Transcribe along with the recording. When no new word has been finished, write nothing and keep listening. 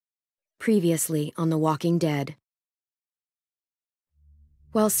Previously on The Walking Dead.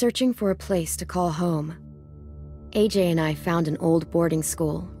 While searching for a place to call home, AJ and I found an old boarding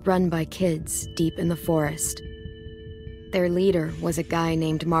school run by kids deep in the forest. Their leader was a guy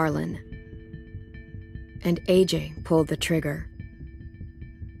named Marlon, and AJ pulled the trigger.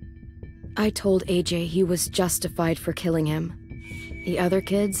 I told AJ he was justified for killing him. The other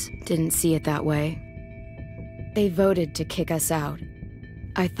kids didn't see it that way. They voted to kick us out.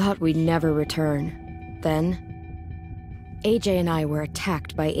 I thought we'd never return. Then, AJ and I were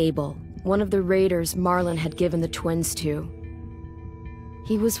attacked by Abel, one of the raiders Marlon had given the twins to.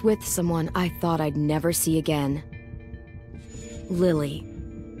 He was with someone I thought I'd never see again. Lily.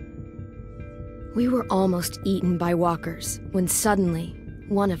 We were almost eaten by walkers when suddenly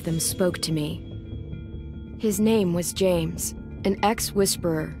one of them spoke to me. His name was James, an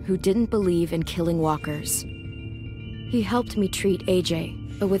ex-whisperer who didn't believe in killing walkers. He helped me treat AJ,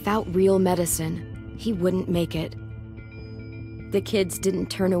 but without real medicine, he wouldn't make it. The kids didn't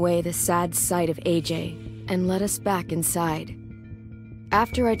turn away the sad sight of AJ and let us back inside.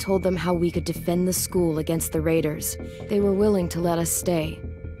 After I told them how we could defend the school against the raiders, they were willing to let us stay,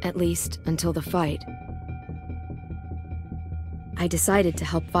 at least until the fight. I decided to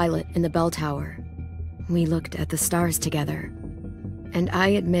help Violet in the bell tower. We looked at the stars together, and I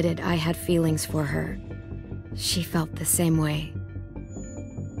admitted I had feelings for her. She felt the same way.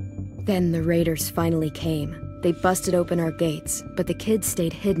 Then the raiders finally came. They busted open our gates, but the kids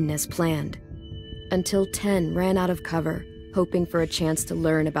stayed hidden as planned. Until Ten ran out of cover, hoping for a chance to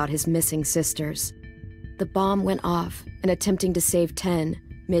learn about his missing sisters. The bomb went off, and attempting to save Ten,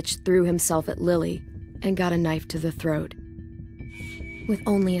 Mitch threw himself at Lily and got a knife to the throat. With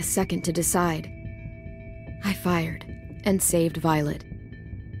only a second to decide, I fired and saved Violet.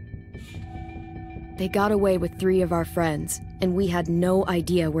 They got away with 3 of our friends, and we had no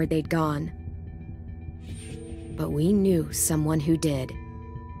idea where they'd gone. But we knew someone who did.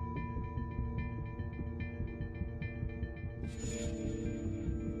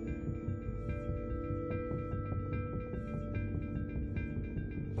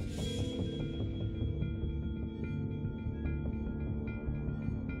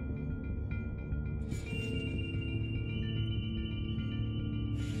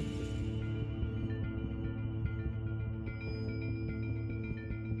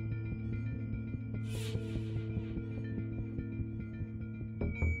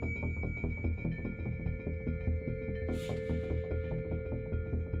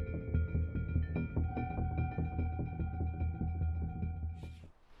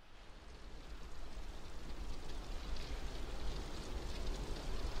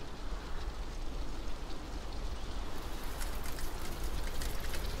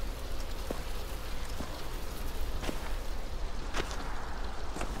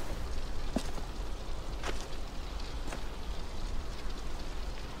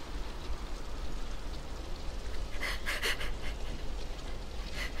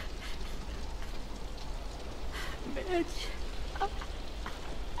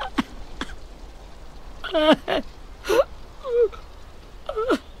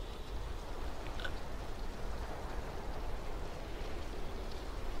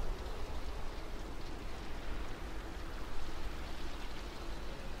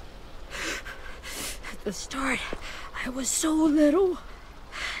 At the start, I was so little,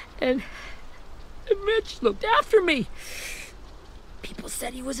 and Mitch looked after me. People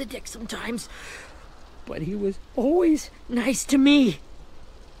said he was a dick sometimes, but he was always nice to me.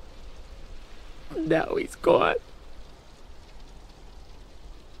 Now he's gone.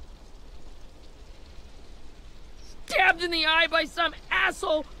 Stabbed in the eye by some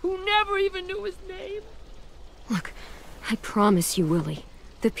asshole who never even knew his name. Look, I promise you, Willie,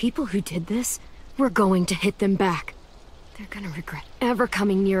 the people who did this, we're going to hit them back. They're gonna regret ever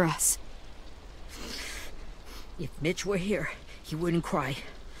coming near us. If Mitch were here, he wouldn't cry.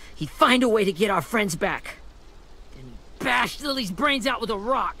 He'd find a way to get our friends back. Then he'd bash Lily's brains out with a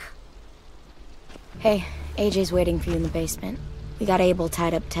rock. Hey, AJ's waiting for you in the basement. We got Abel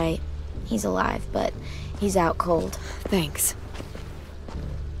tied up tight. He's alive, but he's out cold. Thanks.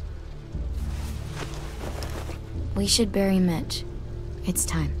 We should bury Mitch. It's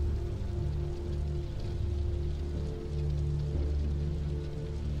time.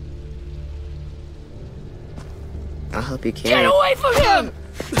 I'll help you carry Get away from him!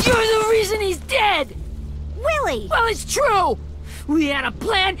 You're the reason he's dead! Willie! Well, it's true! We had a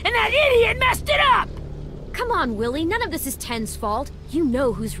plan, and that idiot messed it up! Come on, Willie, none of this is Ten's fault. You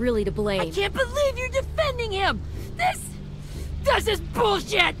know who's really to blame. I can't believe you're defending him! This is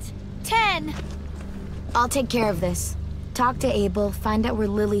bullshit! 10! I'll take care of this. Talk to Abel, find out where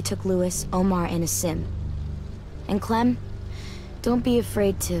Lily took Lewis, Omar, and Asim. And Clem, don't be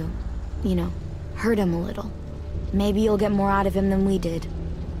afraid to, you know, hurt him a little. Maybe you'll get more out of him than we did.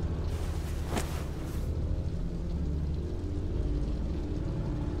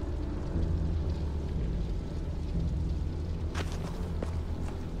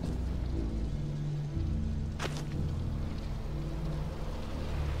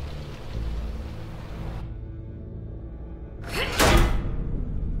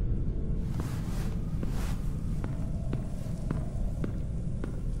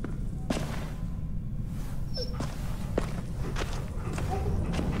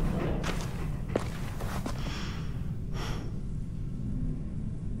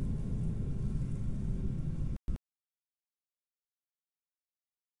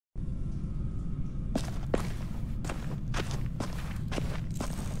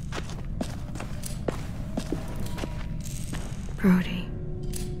 Brody.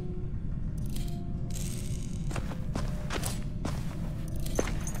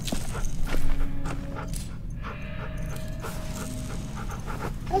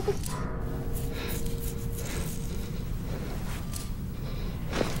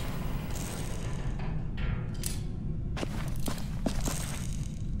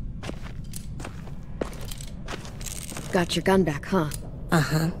 Got your gun back, huh?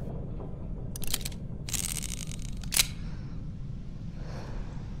 Uh-huh.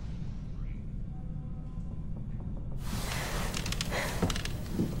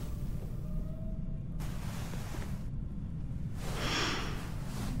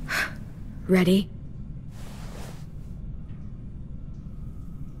 Ready?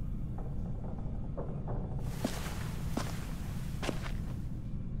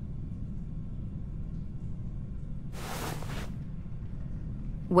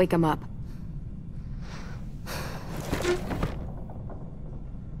 Wake him up.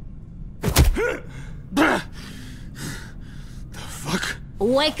 The fuck?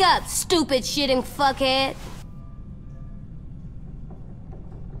 Wake up, stupid shitting fuckhead!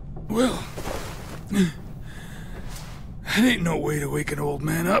 Well, that ain't no way to wake an old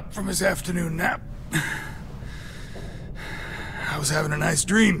man up from his afternoon nap. I was having a nice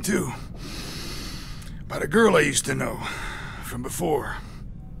dream, too. About a girl I used to know from before.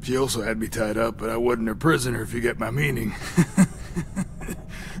 She also had me tied up, but I wasn't her prisoner, if you get my meaning.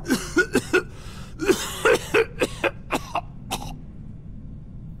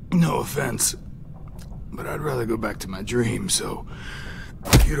 No offense, but I'd rather go back to my dream, so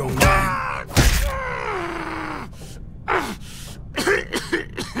if you don't mind.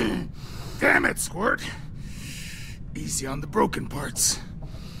 Damn it, Squirt. Easy on the broken parts.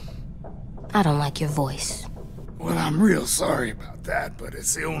 I don't like your voice. Well, I'm real sorry about that, but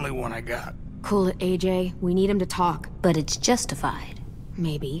it's the only one I got. Cool it, AJ. We need him to talk. But it's justified.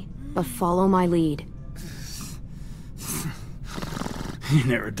 Maybe. But follow my lead. You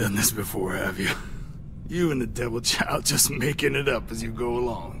never done this before, have you? You and the Devil Child just making it up as you go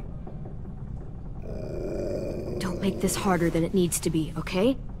along. Don't make this harder than it needs to be,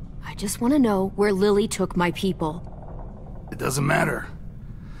 okay? I just want to know where Lily took my people. It doesn't matter.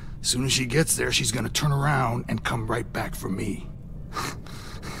 As soon as she gets there, she's gonna turn around and come right back for me.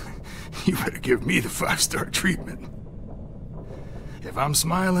 You better give me the 5-star treatment. If I'm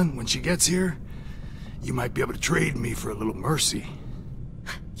smiling when she gets here, you might be able to trade me for a little mercy.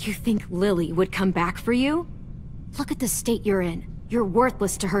 You think Lily would come back for you? Look at the state you're in. You're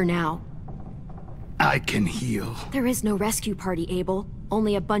worthless to her now. I can heal. There is no rescue party, Abel.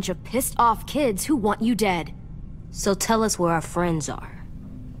 Only a bunch of pissed-off kids who want you dead. So tell us where our friends are.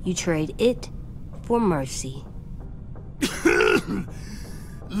 You trade it for mercy.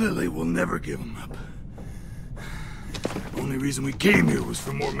 Lily will never give him up. Only reason we came here was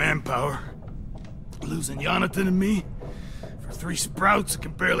for more manpower. Losing Jonathan and me for 3 sprouts that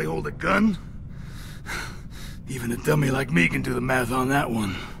can barely hold a gun. Even a dummy like me can do the math on that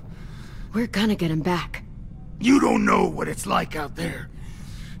one. We're gonna get him back. You don't know what it's like out there.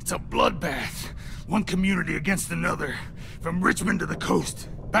 It's a bloodbath. One community against another. From Richmond to the coast.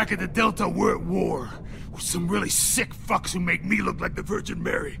 Back at the Delta, we're at war. With some really sick fucks who make me look like the Virgin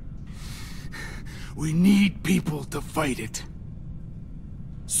Mary. We need people to fight it.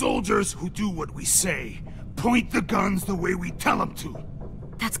 Soldiers who do what we say. Point the guns the way we tell them to.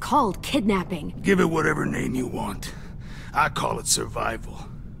 That's called kidnapping. Give it whatever name you want. I call it survival.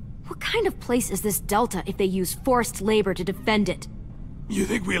 What kind of place is this Delta if they use forced labor to defend it? You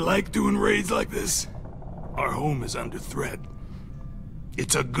think we like doing raids like this? Our home is under threat.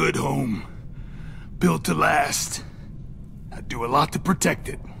 It's a good home. Built to last. I'd do a lot to protect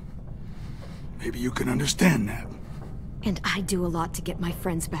it. Maybe you can understand that. And I do a lot to get my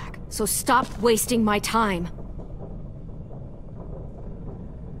friends back, so stop wasting my time.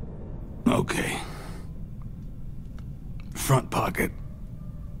 Okay. Front pocket.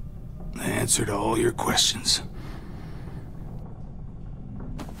 The answer to all your questions.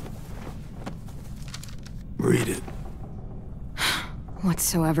 Read it.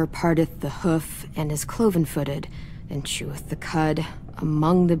 Whatsoever parteth the hoof, and is cloven-footed, and cheweth the cud,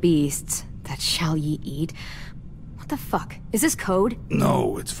 among the beasts, that shall ye eat. What the fuck? Is this code?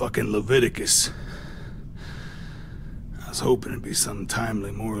 No, it's fucking Leviticus. I was hoping it'd be some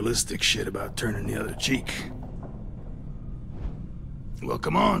timely, moralistic shit about turning the other cheek. Well,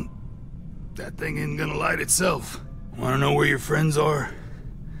 come on. That thing ain't gonna light itself. Wanna know where your friends are?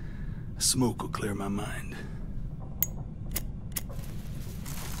 Smoke will clear my mind.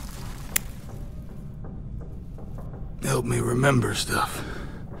 Help me remember stuff.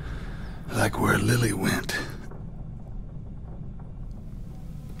 Like where Lily went.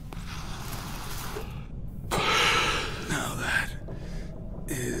 Now that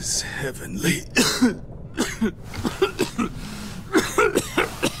is heavenly.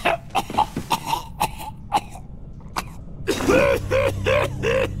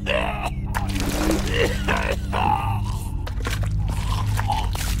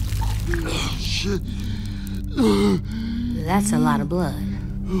 Shit. That's a lot of blood.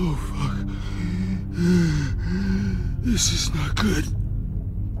 Oh, fuck. This is not good.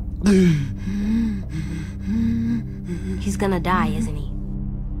 He's gonna die, isn't he?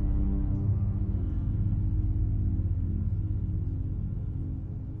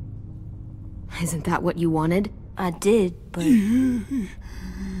 Isn't that what you wanted? I did, but... You're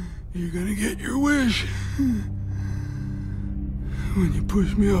gonna get your wish. When you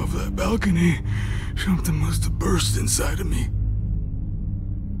pushed me off that balcony, something must have burst inside of me.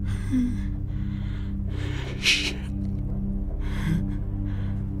 Shit.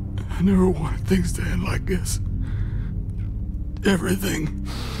 I never wanted things to end like this. Everything.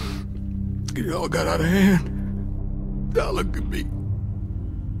 It all got out of hand. Now look at me.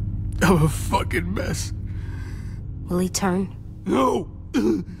 I'm a fucking mess. Will he turn? No!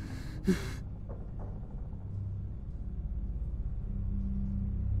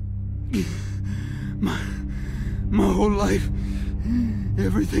 My whole life,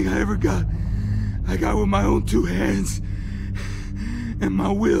 everything I ever got, I got with my own two hands. And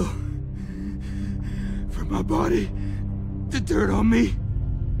my will. For my body to turn on me,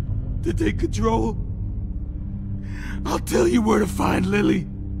 to take control. I'll tell you where to find Lily.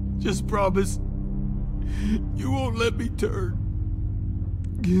 Just promise. You won't let me turn.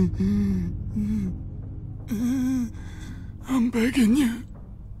 I'm begging you.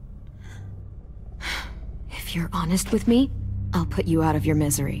 If you're honest with me, I'll put you out of your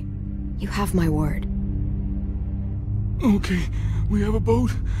misery. You have my word. Okay, we have a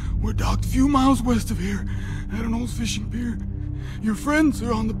boat. We're docked a few miles west of here, at an old fishing pier. Your friends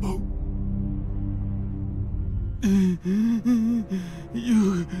are on the boat.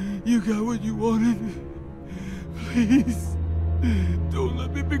 You got what you wanted. Please, don't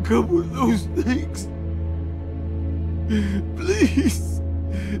let me become one of those things. Please,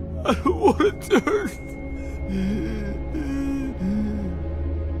 I don't want to turn.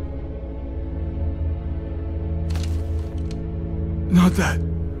 Not that.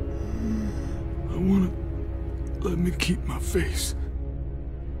 I wanna let me keep my face.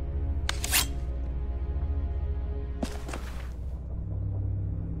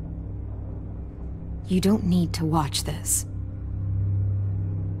 You don't need to watch this.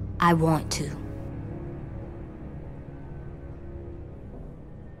 I want to.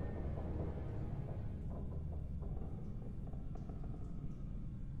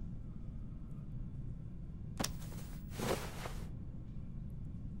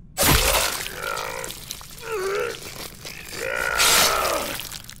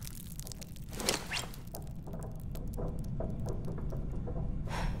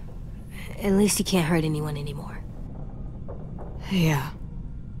 At least he can't hurt anyone anymore. Yeah.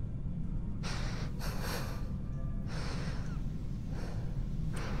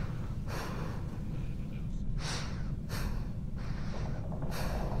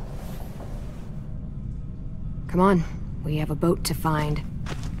 Come on, we have a boat to find.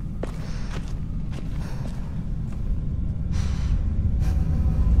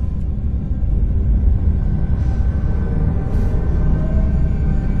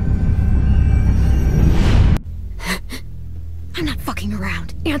 I'm not fucking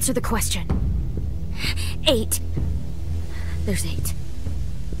around. Answer the question. 8. There's 8.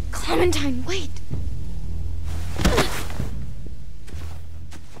 Clementine, wait.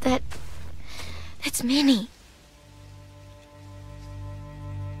 That's Minnie.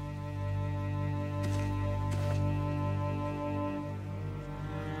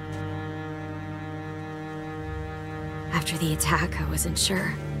 After the attack, I wasn't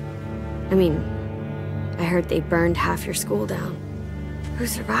sure. I mean, I heard they burned half your school down. Who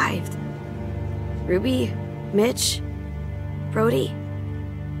survived? Ruby? Mitch? Brody?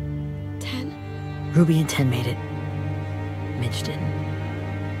 Ten? Ruby and Ten made it. Mitch didn't.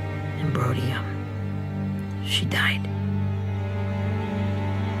 And Brody, she died.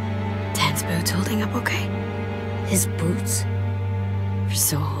 Ten's boots holding up okay? His boots? They're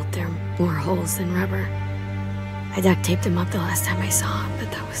so old, there are more holes than rubber. I duct taped him up the last time I saw him,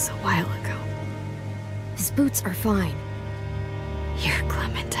 but that was a while ago. His boots are fine. You're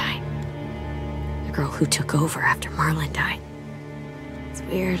Clementine. The girl who took over after Marlon died. It's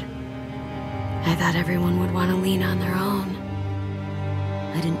weird. I thought everyone would want to lean on their own.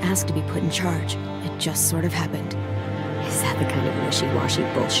 I didn't ask to be put in charge. It just sort of happened. Is that the kind of wishy-washy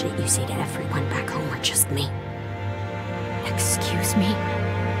bullshit you say to everyone back home, or just me? Excuse me?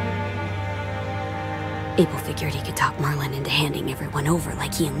 Abel figured he could talk Marlon into handing everyone over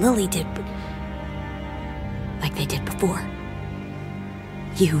like he and Lily did, but... like they did before.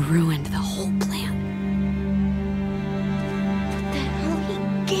 You ruined the whole plan. What the hell? He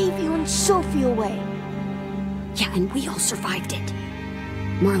gave you and Sophie away. Yeah, and we all survived it.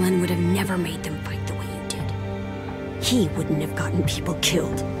 Marlon would have never made them fight the way you did. He wouldn't have gotten people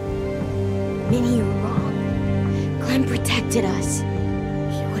killed. Minnie, you're wrong. Clem protected us.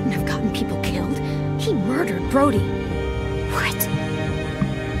 He wouldn't have gotten people killed. He murdered Brody. What?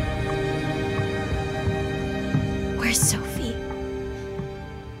 Where's Sophie?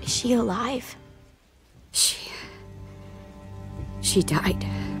 Is she alive? She died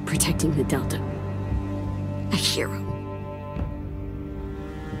protecting the Delta. A hero.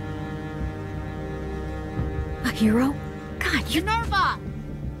 A hero? God, you... Minerva!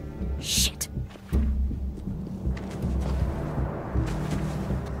 Shit.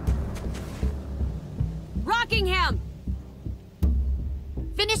 Rockingham!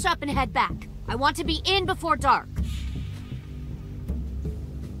 Finish up and head back. I want to be in before dark.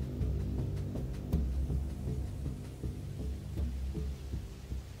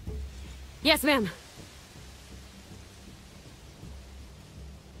 Yes, ma'am.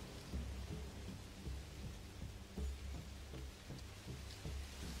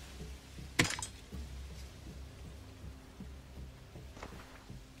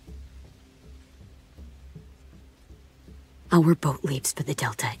 Our boat leaves for the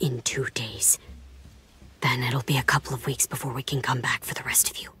Delta in 2 days. Then it'll be a couple of weeks before we can come back for the rest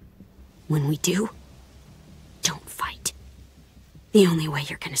of you. When we do, don't fight. The only way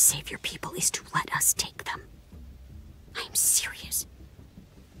you're gonna save your people is to let us take them. I'm serious.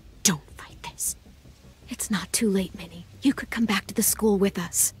 Don't fight this. It's not too late, Minnie. You could come back to the school with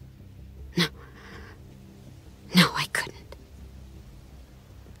us. No, I couldn't.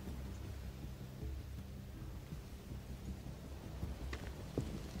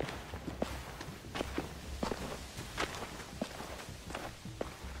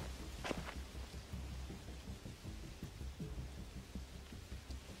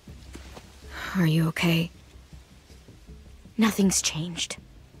 Are you okay? Nothing's changed.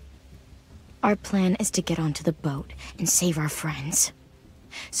 Our plan is to get onto the boat and save our friends.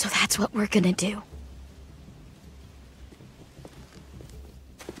 So that's what we're gonna do.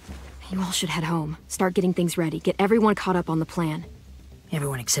 You all should head home. Start getting things ready. Get everyone caught up on the plan.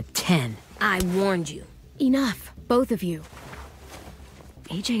 Everyone except 10. I warned you. Enough, both of you.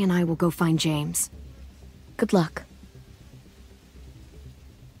 AJ and I will go find James. Good luck.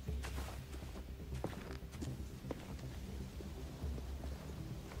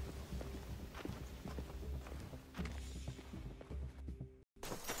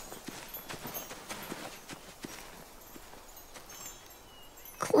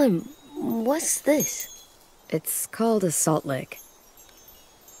 Clem, what's this? It's called a salt lick.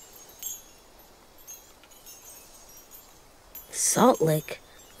 Salt lick?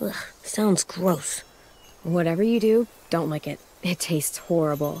 Ugh, sounds gross. Whatever you do, don't lick it. It tastes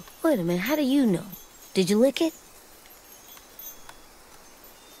horrible. Wait a minute, how do you know? Did you lick it?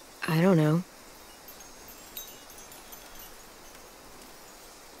 I don't know.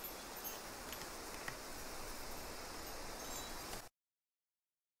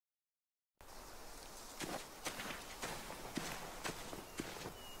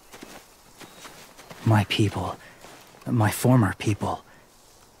 My people, my former people,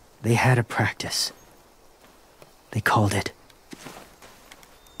 they had a practice. They called it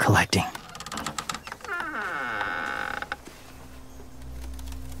collecting.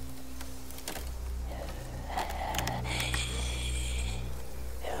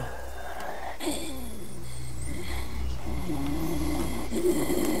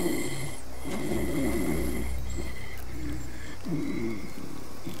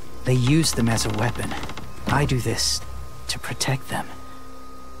 They use them as a weapon. I do this to protect them.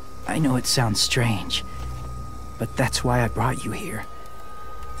 I know it sounds strange, but that's why I brought you here.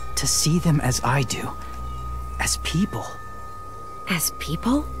 To see them as I do. As people. As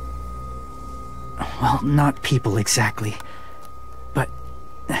people? Well, not people exactly, but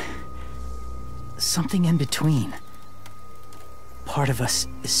something in between. Part of us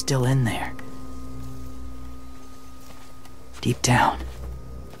is still in there. Deep down.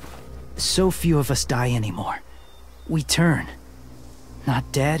 So few of us die anymore. We turn.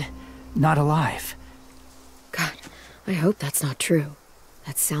 Not dead, not alive. God, I hope that's not true.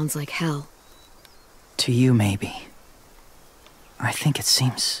 That sounds like hell. To you, maybe. I think it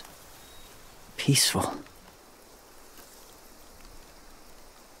seems peaceful.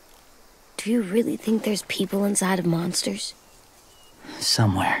 Do you really think there's people inside of monsters?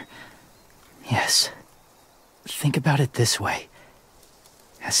 Somewhere. Yes. Think about it this way.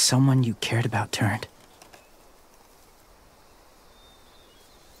 Has someone you cared about turned?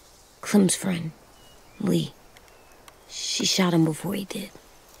 Clem's friend, Lee. She shot him before he did.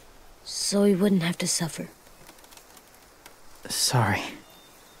 So he wouldn't have to suffer. Sorry.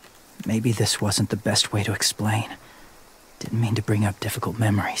 Maybe this wasn't the best way to explain. Didn't mean to bring up difficult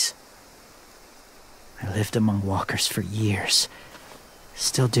memories. I lived among walkers for years.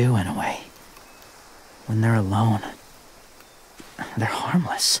 Still do, in a way. When they're alone, they're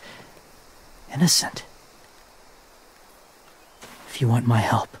harmless. Innocent. If you want my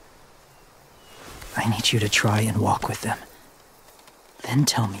help, I need you to try and walk with them. Then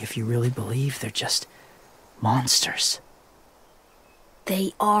tell me if you really believe they're just monsters.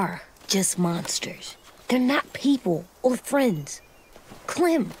 They are just monsters. They're not people or friends.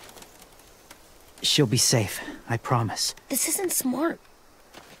 Clem, She'll be safe, I promise. this isn't smart.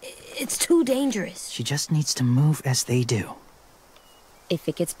 It's too dangerous. She just needs to move as they do. If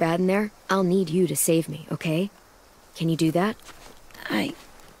it gets bad in there, I'll need you to save me, okay? Can you do that?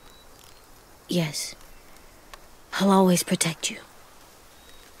 Yes. I'll always protect you.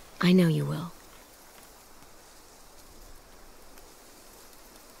 I know you will.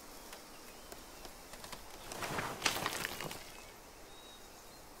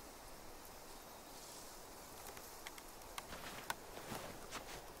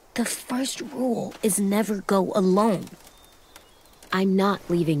 The first rule is never go alone. I'm not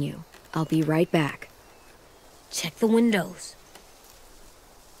leaving you. I'll be right back. Check the windows.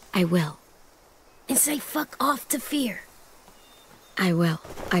 I will. And say fuck off to Fear. I will.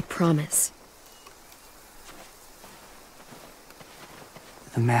 I promise.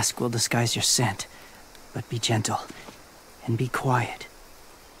 The mask will disguise your scent, but be gentle and be quiet.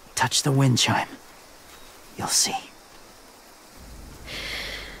 Touch the wind chime. You'll see.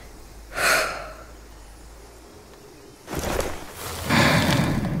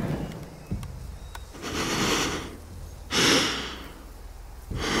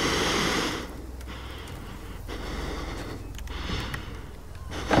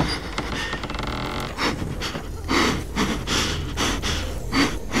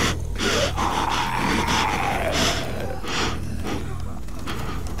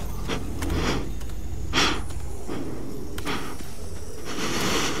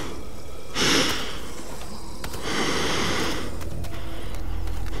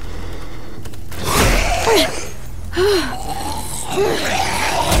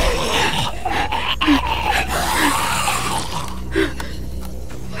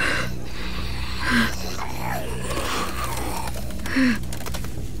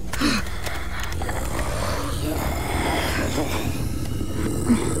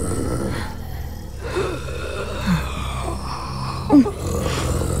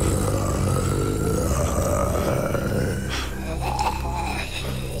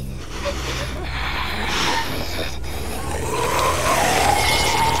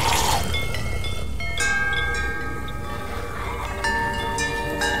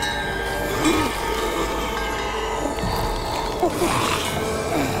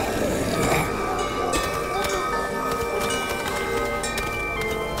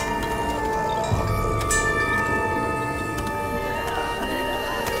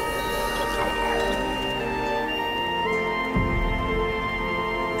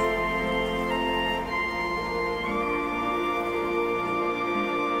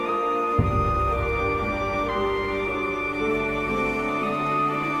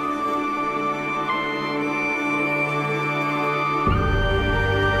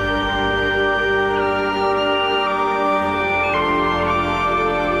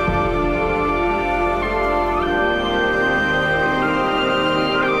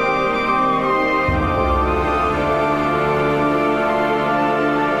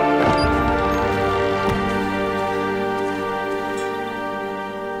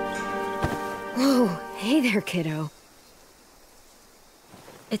 Whoa, hey there, kiddo.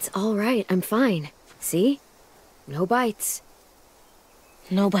 It's all right, I'm fine. See? No bites.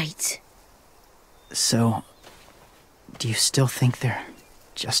 No bites. So, do you still think they're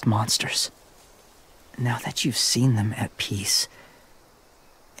just monsters? Now that you've seen them at peace,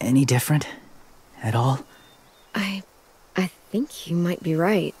 any different at all? I think you might be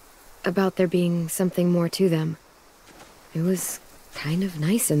right about there being something more to them. It was kind of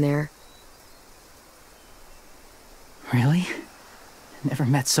nice in there. Really? Never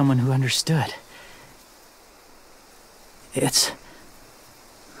met someone who understood.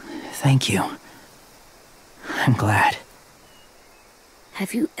 Thank you. I'm glad.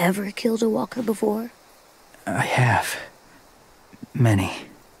 Have you ever killed a walker before? I have. Many.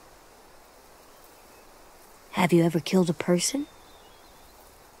 Have you ever killed a person?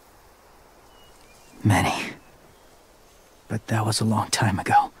 Many. But that was a long time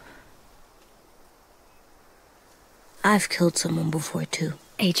ago. I've killed someone before, too.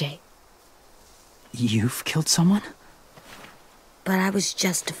 AJ. You've killed someone? But I was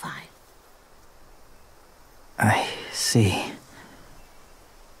justified. I see.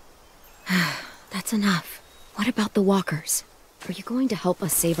 That's enough. What about the walkers? Are you going to help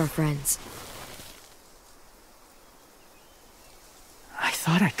us save our friends? I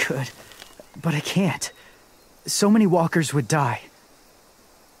thought I could, but I can't. So many walkers would die.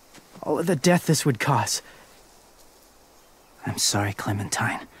 All of the death this would cause. I'm sorry,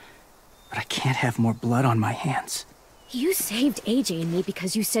 Clementine, but I can't have more blood on my hands. You saved AJ and me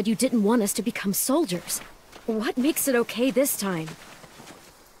because you said you didn't want us to become soldiers. What makes it okay this time?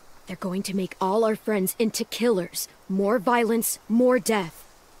 They're going to make all our friends into killers. More violence, more death.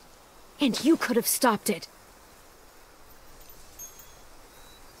 And you could have stopped it.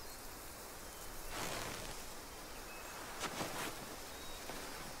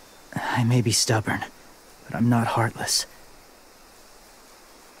 I may be stubborn, but I'm not heartless.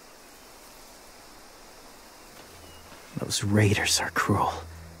 Those raiders are cruel.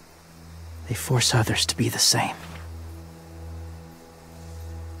 They force others to be the same.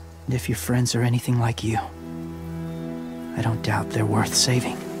 And if your friends are anything like you, I don't doubt they're worth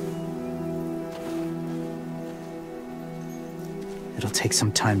saving. It'll take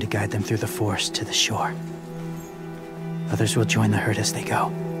some time to guide them through the forest to the shore. Others will join the herd as they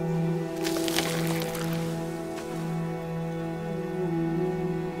go.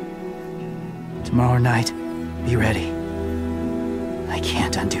 Tomorrow night, be ready. I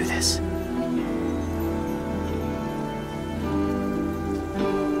can't undo this.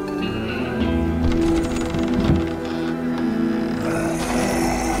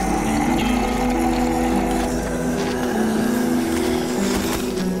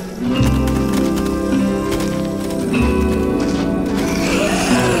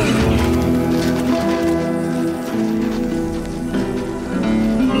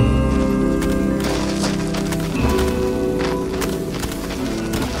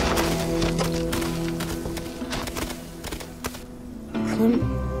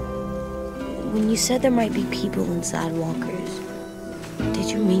 When you said there might be people inside walkers, did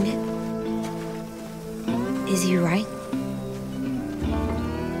you mean it? Is he right?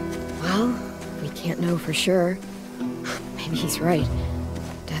 Well, we can't know for sure. Maybe he's right.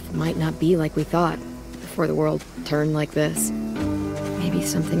 Death might not be like we thought before the world turned like this. Maybe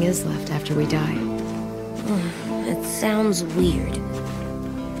something is left after we die. It sounds weird,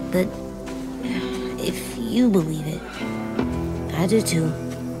 but if you believe it, I do too.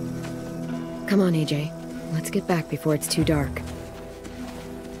 Come on, AJ. Let's get back before it's too dark.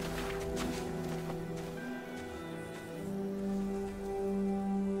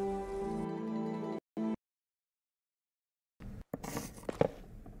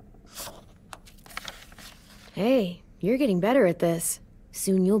 Hey, you're getting better at this.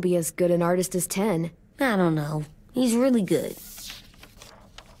 Soon you'll be as good an artist as Ten. I don't know. He's really good.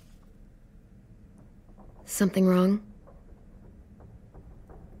 Something wrong?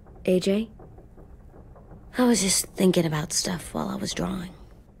 AJ? I was just thinking about stuff while I was drawing.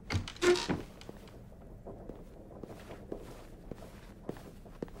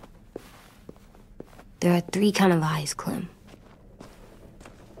 There are 3 kinds of eyes, Clem.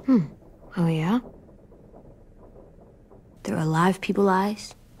 Oh yeah? There are live people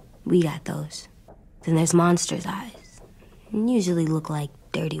eyes. We got those. Then there's monsters' eyes. Usually look like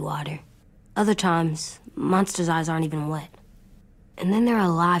dirty water. Other times, monsters' eyes aren't even wet. And then there are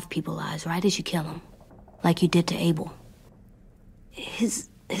live people eyes right as you kill them. Like you did to Abel. His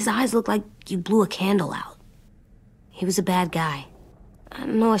eyes look like you blew a candle out. He was a bad guy. I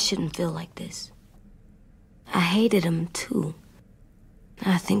know I shouldn't feel like this. I hated him, too. I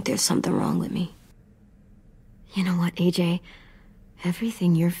I think there's something wrong with me. You know what, AJ?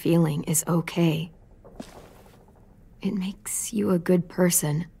 Everything you're feeling is okay. It makes you a good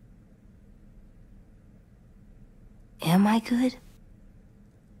person. Am I good?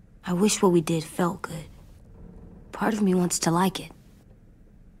 I wish what we did felt good. Part of me wants to like it.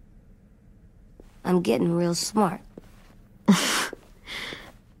 I'm getting real smart.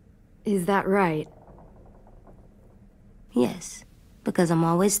 Is that right? Yes, because I'm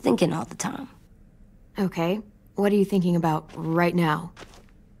always thinking all the time. Okay, what are you thinking about right now?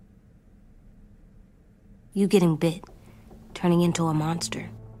 You getting bit, turning into a monster.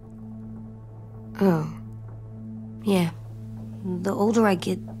 Oh. Yeah. The older I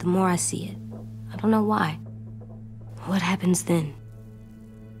get, the more I see it. I don't know why. What happens then?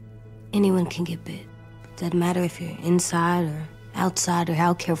 Anyone can get bit. Doesn't matter if you're inside or outside or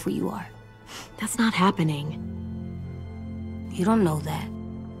how careful you are. That's not happening. You don't know that.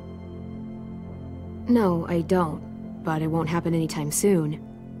 No, I don't. But it won't happen anytime soon.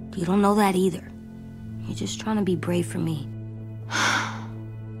 You don't know that either. You're just trying to be brave for me.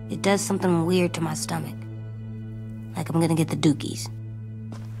 It does something weird to my stomach. Like I'm gonna get the dookies.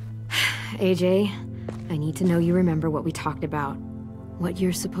 AJ, I need to know you remember what we talked about. What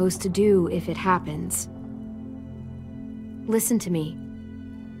you're supposed to do if it happens. Listen to me.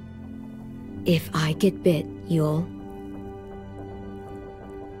 If I get bit, you'll...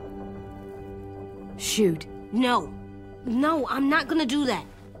 shoot. No. No, I'm not gonna do that.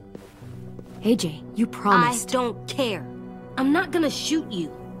 AJ, you promised. I don't care. I'm not gonna shoot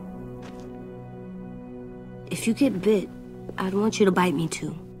you. If you get bit, I'd want you to bite me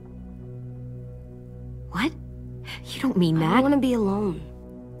too. What? You don't mean that. I want to be alone.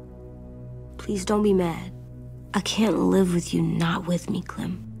 Please don't be mad. I can't live with you not with me,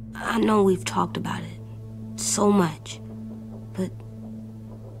 Clem. I know we've talked about it so much, but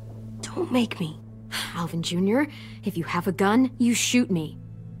don't make me. Alvin Jr., if you have a gun, you shoot me.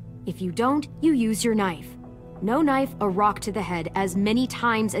 If you don't, you use your knife. No knife, a rock to the head as many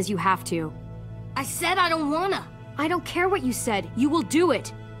times as you have to. I said I don't wanna. I don't care what you said. You will do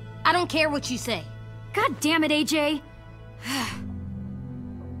it. I don't care what you say. God damn it, AJ.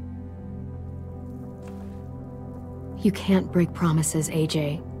 You can't break promises,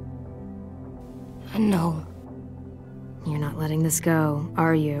 AJ. I know. You're not letting this go,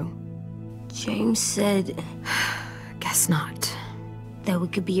 are you? James said... Guess not. That we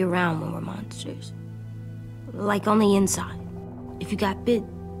could be around when we're monsters. Like on the inside. If you got bit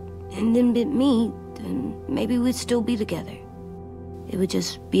and then bit me, then maybe we'd still be together. It would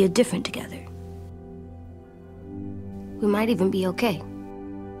just be a different together. We might even be okay.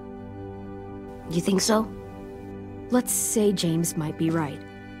 You think so? Let's say James might be right.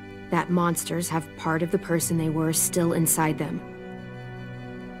 That monsters have part of the person they were still inside them.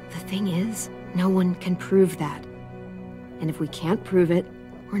 The thing is, no one can prove that. And if we can't prove it,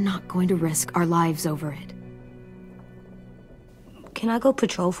 we're not going to risk our lives over it. Can I go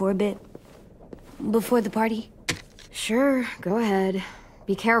patrol for a bit? Before the party? Sure, go ahead.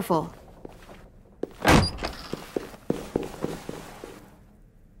 Be careful.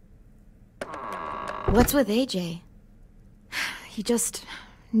 What's with AJ? He just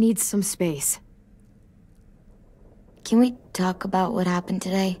needs some space. Can we talk about what happened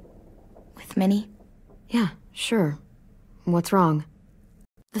today? With Minnie? Yeah, sure. What's wrong?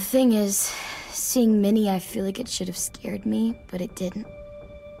 The thing is, seeing Minnie, I feel like it should have scared me, but it didn't.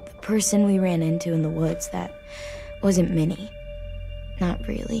 The person we ran into in the woods, that wasn't Minnie. Not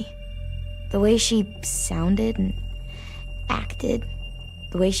really. The way she sounded and acted,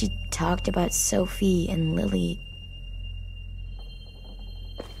 the way she talked about Sophie and Lily.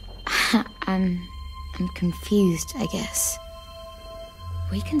 I'm confused, I guess.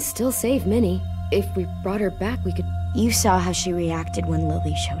 We can still save Minnie. If we brought her back, we could... You saw how she reacted when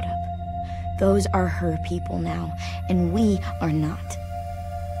Lily showed up. Those are her people now, and we are not.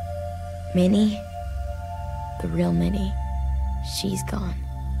 Minnie, the real Minnie, she's gone.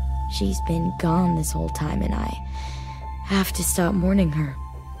 She's been gone this whole time, and I have to stop mourning her.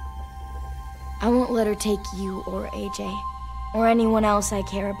 I won't let her take you or AJ, or anyone else I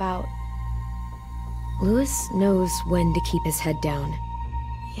care about. Louis knows when to keep his head down.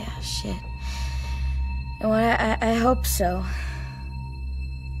 Yeah, shit. Well, I hope so.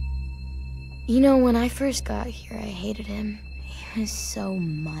 You know, when I first got here, I hated him. He was so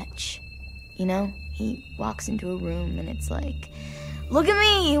much. You know, he walks into a room and it's like, look at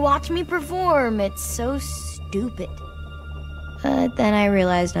me, watch me perform. It's so stupid. But then I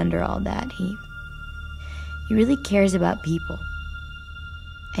realized under all that, he really cares about people.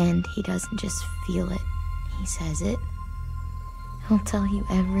 And he doesn't just feel it, he says it. He'll tell you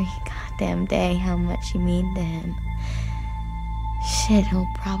every goddamn day how much you mean to him. Shit,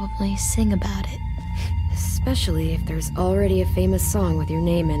 he'll probably sing about it. Especially if there's already a famous song with your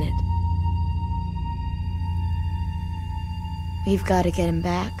name in it. We've got to get him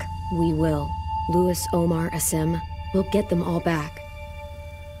back. We will. Louis, Omar, Asim. We'll get them all back.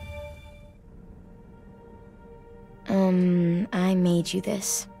 I made you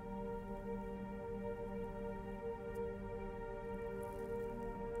this.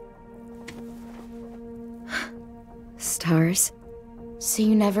 Stars? So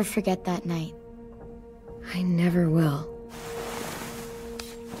you never forget that night. I never will.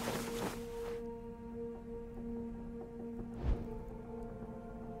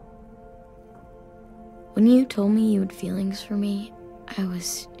 When you told me you had feelings for me, I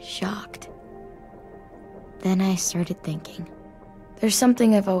was shocked. Then I started thinking. There's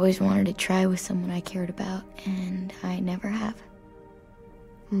something I've always wanted to try with someone I cared about, and I never have.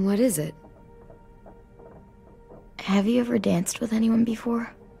 What is it? Have you ever danced with anyone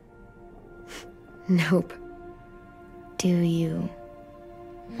before? Nope. Do you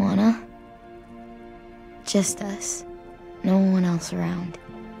wanna? Just us. No one else around.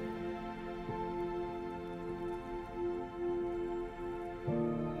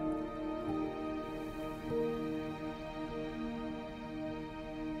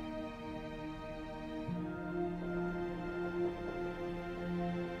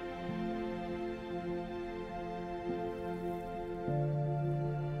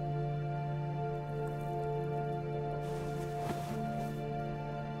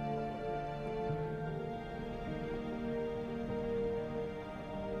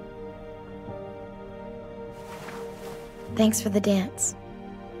 Thanks for the dance.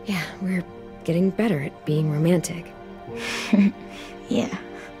 Yeah, we're getting better at being romantic. Yeah.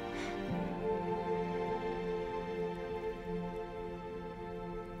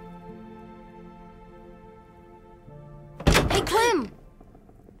 Hey, Clem!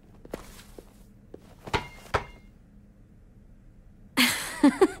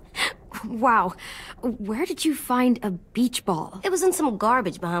 Wow. Where did you find a beach ball? It was in some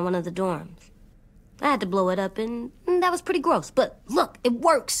garbage behind one of the dorms. I had to blow it up, and that was pretty gross. But look, it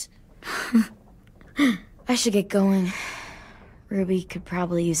works. I should get going. Ruby could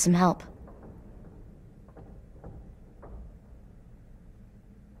probably use some help.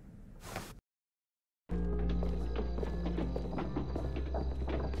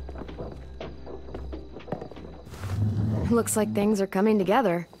 Looks like things are coming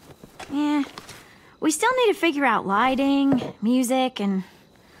together. Yeah. We still need to figure out lighting, music, and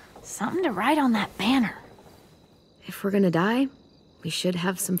something to write on that banner. If we're gonna die, we should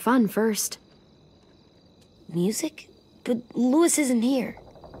have some fun first. Music? But Louis isn't here.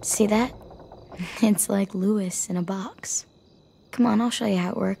 See that? It's like Louis in a box. Come on, I'll show you how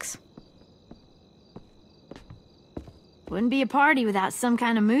it works. Wouldn't be a party without some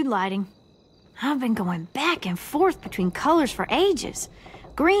kind of mood lighting. I've been going back and forth between colors for ages.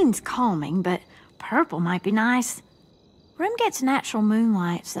 Green's calming, but purple might be nice. Room gets natural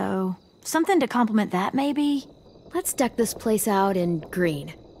moonlight, so something to complement that, maybe? Let's deck this place out in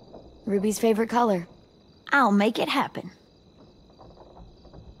green. Ruby's favorite color. I'll make it happen.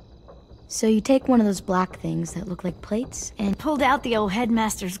 So you take one of those black things that look like plates and... Pulled out the old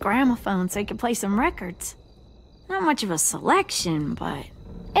headmaster's gramophone so he could play some records. Not much of a selection, but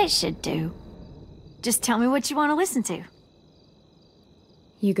it should do. Just tell me what you want to listen to.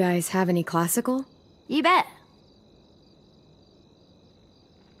 You guys have any classical? You bet.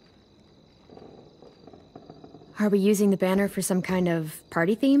 Are we using the banner for some kind of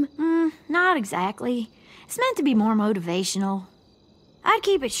party theme? Not exactly. It's meant to be more motivational. I'd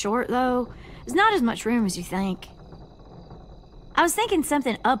keep it short, though. There's not as much room as you think. I was thinking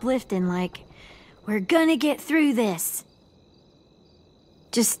something uplifting like, we're gonna get through this.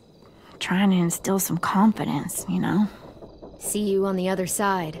 Just trying to instill some confidence, you know? See you on the other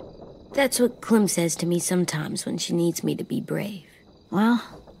side. That's what Clem says to me sometimes when she needs me to be brave. Well,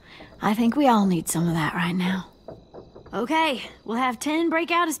 I think we all need some of that right now. Okay, we'll have 10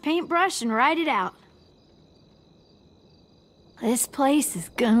 break out his paintbrush and write it out. This place is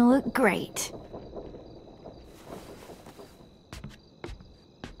gonna look great.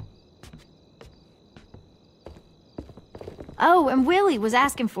 Oh, and Willie was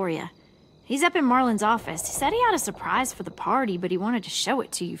asking for you. He's up in Marlin's office. He said he had a surprise for the party, but he wanted to show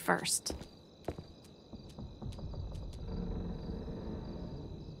it to you first.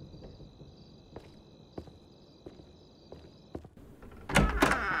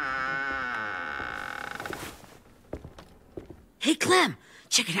 Hey, Clem,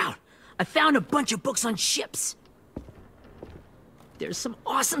 check it out. I found a bunch of books on ships. There's some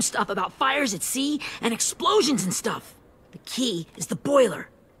awesome stuff about fires at sea and explosions and stuff. The key is the boiler.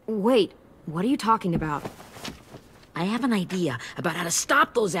 Wait, what are you talking about? I have an idea about how to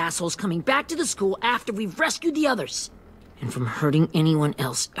stop those assholes coming back to the school after we've rescued the others. And from hurting anyone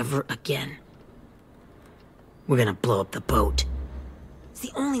else ever again. We're gonna blow up the boat. It's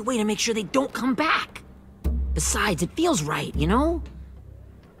the only way to make sure they don't come back. Besides, it feels right, you know?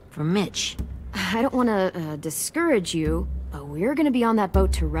 For Mitch. I don't want to discourage you, but we're gonna be on that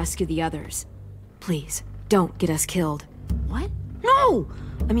boat to rescue the others. Please, don't get us killed. What? No!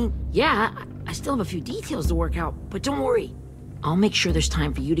 I mean, yeah, I still have a few details to work out, but don't worry. I'll make sure there's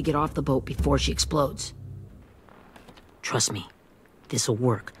time for you to get off the boat before she explodes. Trust me, this'll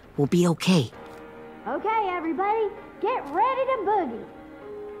work. We'll be okay. Okay, everybody, get ready to boogie.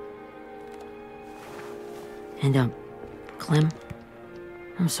 And, Clem,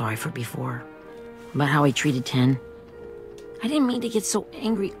 I'm sorry for before. About how I treated Ten. I didn't mean to get so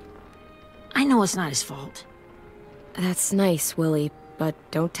angry. I know it's not his fault. That's nice, Willie, but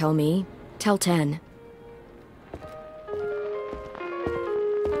don't tell me. Tell Ten.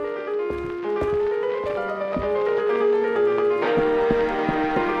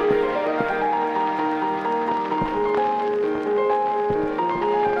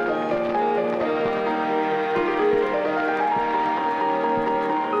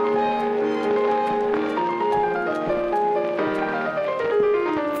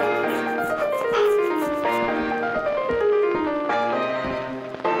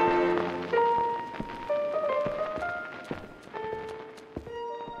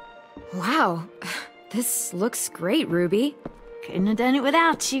 Wow, this looks great, Ruby. Couldn't have done it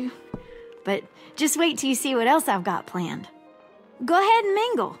without you. But just wait till you see what else I've got planned. Go ahead and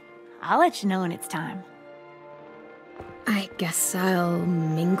mingle. I'll let you know when it's time. I guess I'll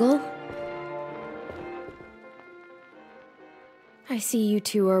mingle? I see you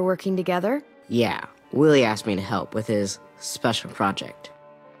two are working together. Yeah, Willie asked me to help with his special project.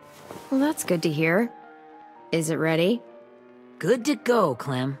 Well, that's good to hear. Is it ready? Good to go,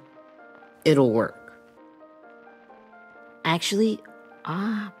 Clem. It'll work. Actually,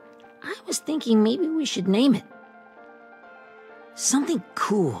 I was thinking maybe we should name it. Something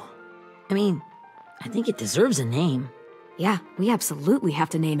cool. I mean, I think it deserves a name. Yeah, we absolutely have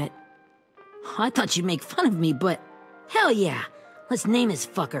to name it. I thought you'd make fun of me, but hell yeah. Let's name this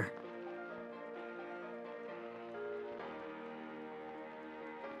fucker.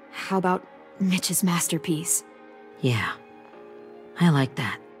 How about Mitch's masterpiece? Yeah, I like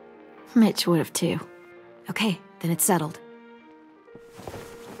that. Mitch would have too. Okay, then it's settled.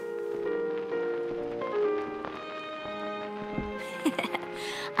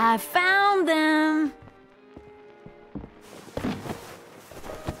 I found them!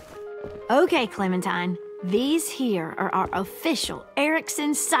 Okay, Clementine. These here are our official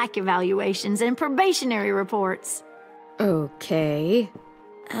Erickson psych evaluations and probationary reports. Okay.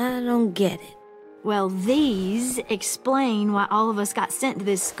 I don't get it. Well, these explain why all of us got sent to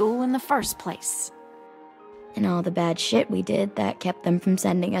this school in the first place. And all the bad shit we did that kept them from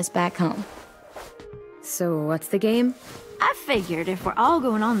sending us back home. So what's the game? I figured if we're all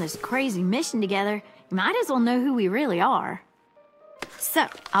going on this crazy mission together, you might as well know who we really are. So,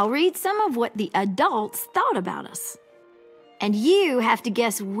 I'll read some of what the adults thought about us. And you have to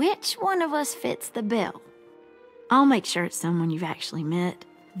guess which one of us fits the bill. I'll make sure it's someone you've actually met.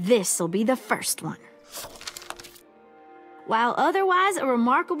 This'll be the first one. While otherwise a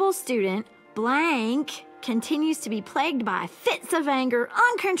remarkable student, blank continues to be plagued by fits of anger,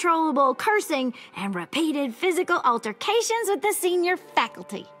 uncontrollable cursing, and repeated physical altercations with the senior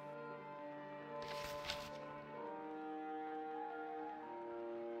faculty.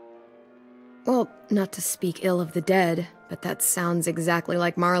 Well, not to speak ill of the dead, but that sounds exactly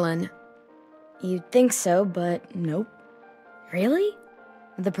like Marlon. You'd think so, but nope. Really?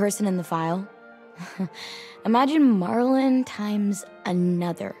 The person in the file. Imagine Marlon times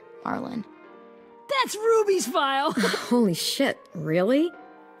another Marlon. That's Ruby's file! Holy shit, really?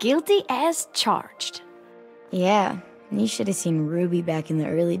 Guilty as charged. Yeah, you should have seen Ruby back in the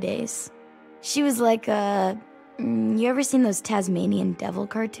early days. She was like you ever seen those Tasmanian devil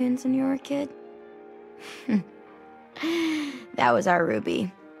cartoons when you were a kid? That was our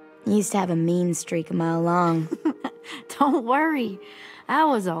Ruby. He used to have a mean streak a mile long. Don't worry. That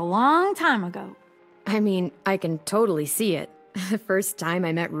was a long time ago. I mean, I can totally see it. The first time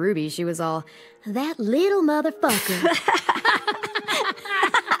I met Ruby, she was all, "That little motherfucker."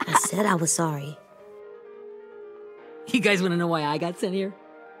 I said I was sorry. You guys want to know why I got sent here?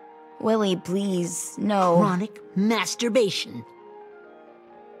 Willie, please, no. Chronic masturbation.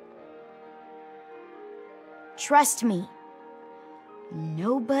 Trust me.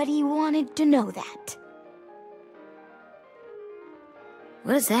 Nobody wanted to know that.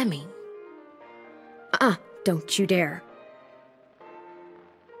 What does that mean? Don't you dare.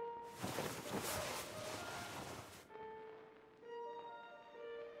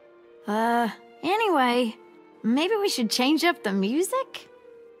 Anyway, maybe we should change up the music?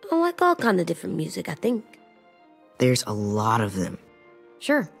 I like all kind of different music, I think. There's a lot of them.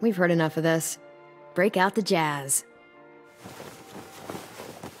 Sure, we've heard enough of this. Break out the jazz.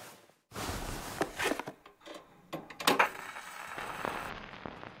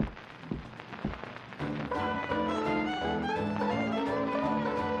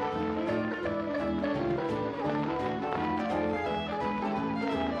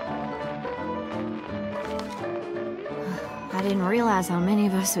 I didn't realize how many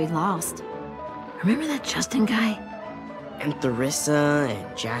of us we'd lost. Remember that Justin guy? And Theresa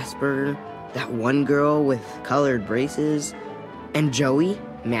and Jasper, that one girl with colored braces, and Joey,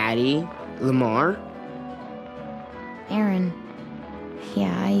 Maddie, Lamar. Erin.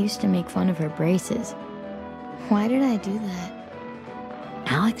 Yeah, I used to make fun of her braces. Why did I do that?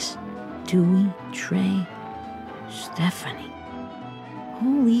 Alex, Dewey, Trey, Stephanie.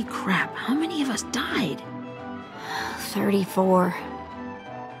 Holy crap, how many of us died? 34.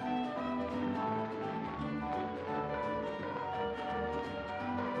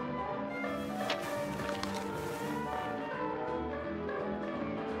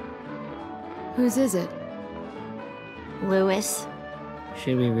 Whose is it? Louis.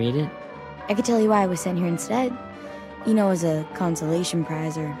 Should we read it? I could tell you why I was sent here instead. You know, as a consolation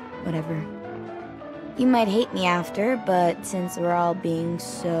prize or whatever. You might hate me after, but since we're all being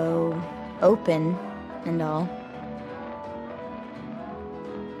so open and all.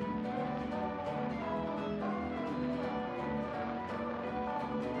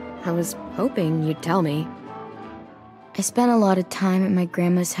 I was hoping you'd tell me. I spent a lot of time at my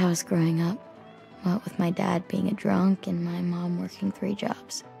grandma's house growing up. What with my dad being a drunk and my mom working 3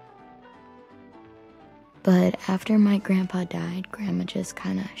 jobs. But after my grandpa died, Grandma just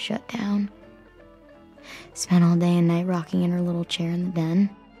kinda shut down. Spent all day and night rocking in her little chair in the den.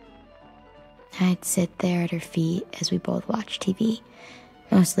 I'd sit there at her feet as we both watched TV.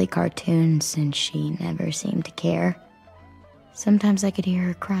 Mostly cartoons, since she never seemed to care. Sometimes I could hear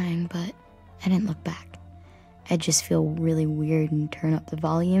her crying, but I didn't look back. I'd just feel really weird and turn up the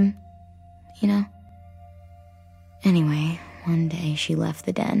volume, you know? Anyway, one day she left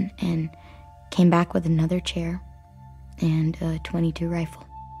the den and came back with another chair and a .22 rifle.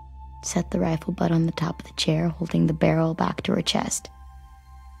 Set the rifle butt on the top of the chair, holding the barrel back to her chest.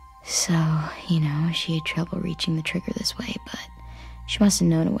 So, you know, she had trouble reaching the trigger this way, but she must have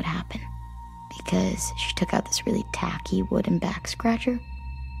known it would happen, because she took out this really tacky wooden back scratcher.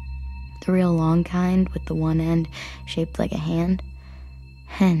 The real long kind with the one end shaped like a hand,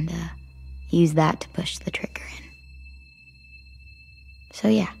 and used that to push the trigger in. So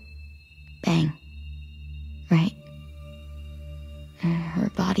yeah, bang, right? Her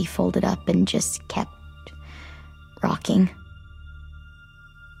body folded up and just kept rocking.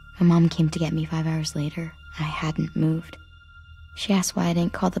 My mom came to get me 5 hours later. I hadn't moved. She asked why I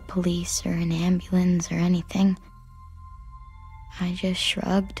didn't call the police or an ambulance or anything. I just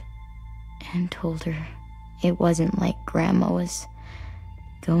shrugged and told her it wasn't like Grandma was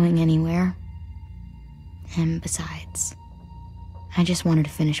going anywhere. And besides, I just wanted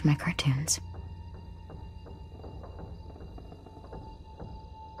to finish my cartoons.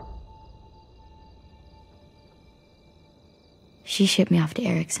 She shipped me off to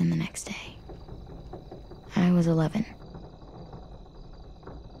Erickson the next day. I was 11.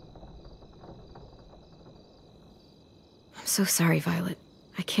 I'm so sorry, Violet.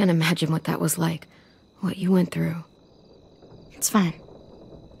 I can't imagine what that was like. What you went through. It's fine.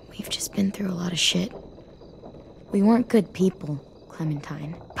 We've just been through a lot of shit. We weren't good people,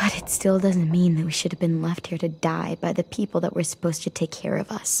 Clementine. But it still doesn't mean that we should have been left here to die by the people that were supposed to take care of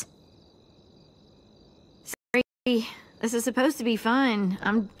us. Sorry, this is supposed to be fun.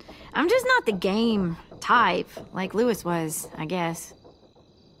 I'm just not the game type, like Louis was, I guess.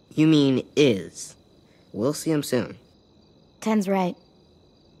 You mean is. We'll see him soon. Ten's right.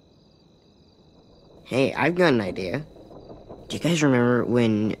 Hey, I've got an idea. Do you guys remember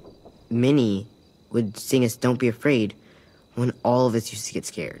when Minnie would sing us Don't Be Afraid when all of us used to get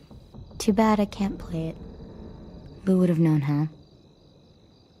scared? Too bad I can't play it. Lou would have known how.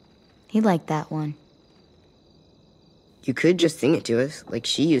 He liked that one. You could just sing it to us, like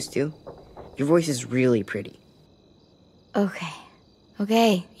she used to. Your voice is really pretty.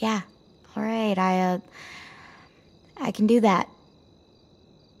 Okay, yeah. All right, I can do that.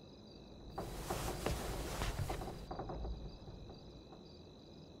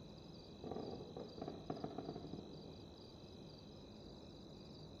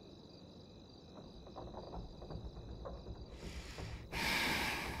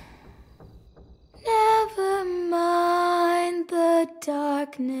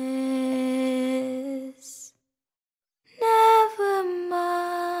 darkness. Never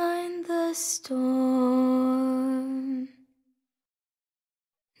mind the storm.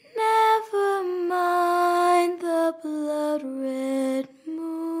 Never mind the blood-red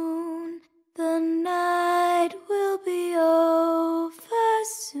moon. The night will be over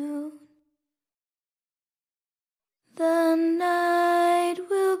soon. The night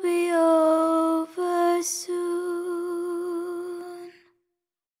will be over soon.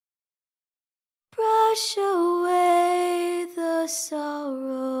 Brush away the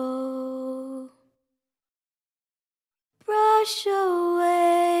sorrow. Brush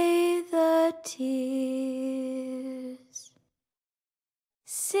away the tears.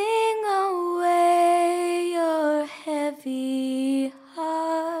 Sing away your heavy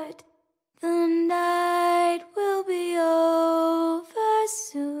heart. The night will be over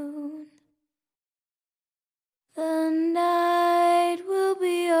soon. The night will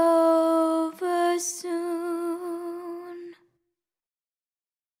be over soon.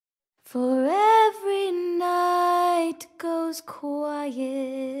 For every night goes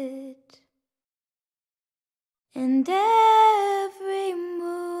quiet, and every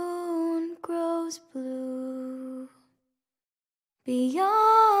moon grows blue.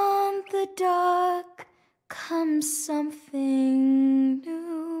 Beyond the dark comes something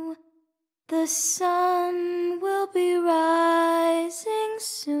new. The sun will be rising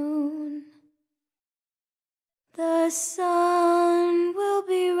soon. The sun will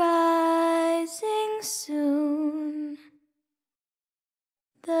be rising soon.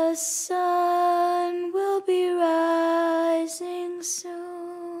 The sun will be rising soon.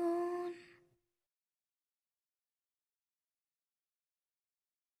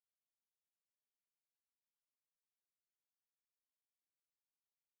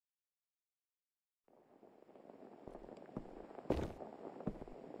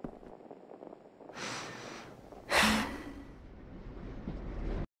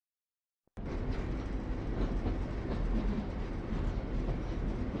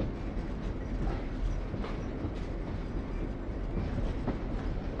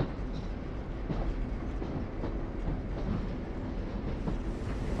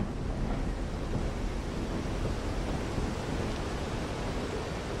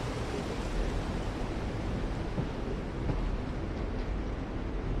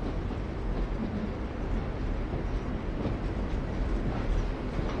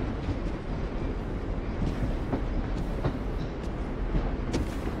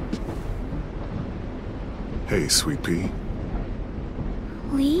 Hey, Sweet Pea.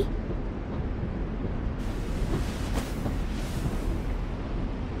 Lee?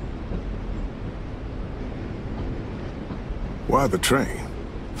 Why the train?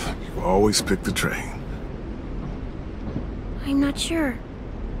 You always pick the train. I'm not sure.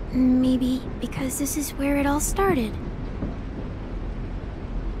 Maybe because this is where it all started.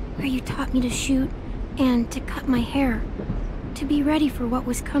 Where you taught me to shoot and to cut my hair. To be ready for what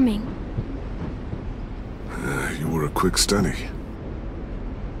was coming. You were a quick study.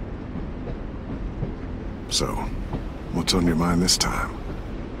 So, what's on your mind this time?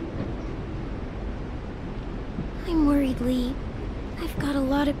 I'm worried, Lee. I've got a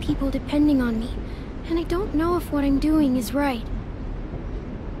lot of people depending on me, and I don't know if what I'm doing is right.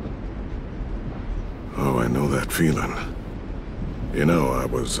 Oh, I know that feeling. You know, I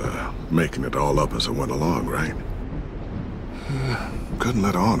was, making it all up as I went along, right? Couldn't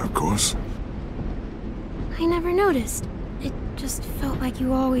let on, of course. I never noticed. It just felt like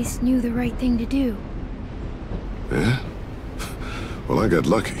you always knew the right thing to do. Yeah? Well, I got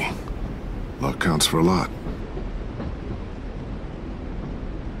lucky. Luck counts for a lot.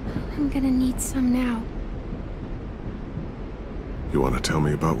 I'm gonna need some now. You want to tell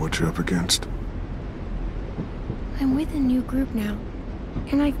me about what you're up against? I'm with a new group now,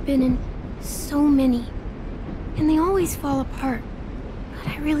 and I've been in so many, and they always fall apart.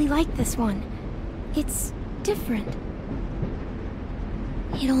 But I really like this one. It's different.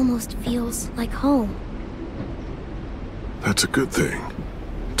 It almost feels like home. That's a good thing.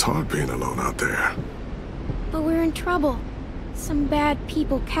 It's hard being alone out there. But we're in trouble. Some bad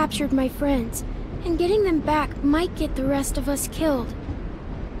people captured my friends, and getting them back might get the rest of us killed.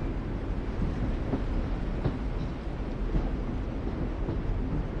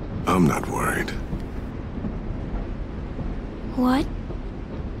 I'm not worried. What?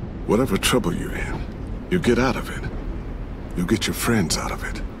 Whatever trouble you're in, you get out of it. You get your friends out of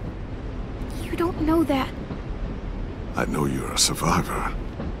it. You don't know that. I know you're a survivor.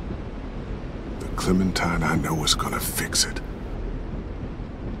 The Clementine I know is gonna fix it.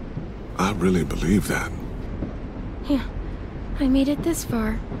 I really believe that. Yeah, I made it this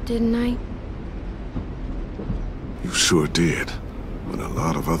far, didn't I? You sure did, when a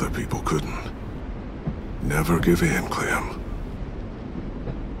lot of other people couldn't. Never give in, Clem.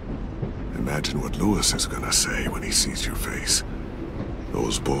 Imagine what Louis is gonna say when he sees your face.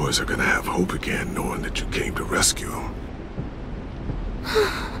 Those boys are gonna have hope again, knowing that you came to rescue them.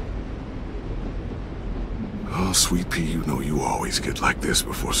 Oh, Sweet Pea, you know you always get like this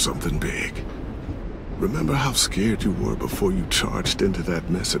before something big. Remember how scared you were before you charged into that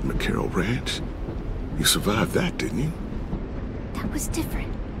mess at McCarroll Ranch? You survived that, didn't you? That was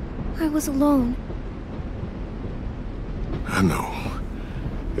different. I was alone. I know.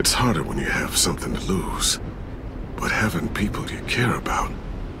 It's harder when you have something to lose. But having people you care about,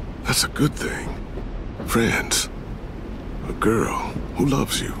 that's a good thing. Friends. A girl who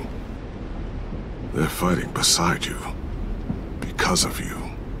loves you. They're fighting beside you. Because of you.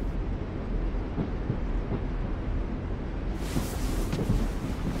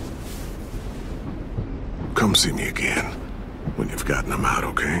 Come see me again when you've gotten them out,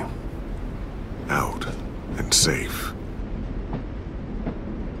 okay? Out and safe.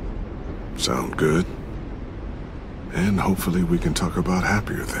 Sound good? And hopefully we can talk about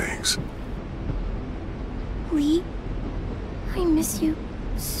happier things. Lee, I miss you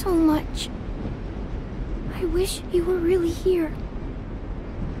so much. I wish you were really here.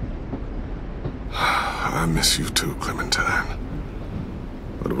 I miss you too, Clementine.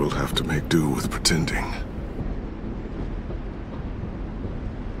 But we'll have to make do with pretending.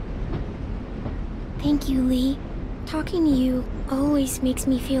 Thank you, Lee. Talking to you always makes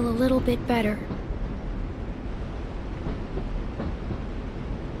me feel a little bit better.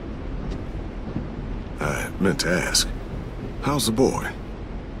 I meant to ask, how's the boy?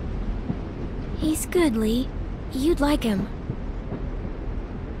 He's good, Lee. You'd like him.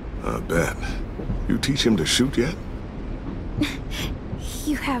 I bet. You teach him to shoot yet?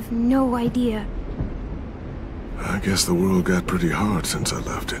 You have no idea. I guess the world got pretty hard since I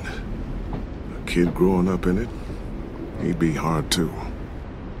left it. A kid growing up in it, he'd be hard too.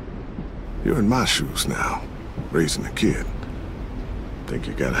 You're in my shoes now, raising a kid. Think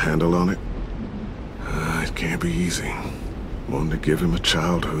you got a handle on it? It can't be easy. Wanting to give him a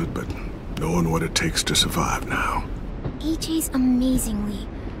childhood, but knowing what it takes to survive now. AJ's amazing, Lee.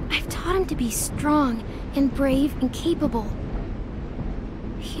 I've taught him to be strong and brave and capable.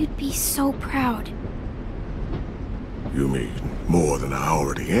 He'd be so proud. You mean more than I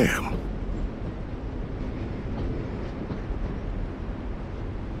already am?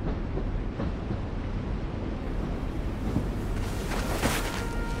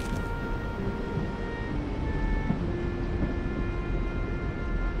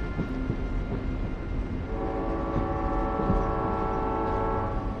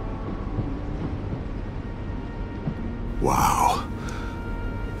 Wow.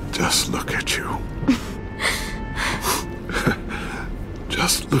 Just look at you.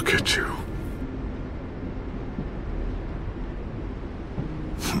 Just look at you.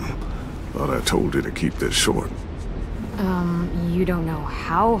 Thought I told you to keep this short. You don't know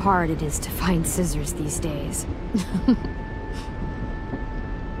how hard it is to find scissors these days.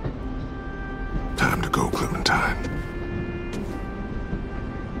 Time to go, Clementine.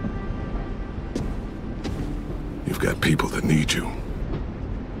 You've got people that need you.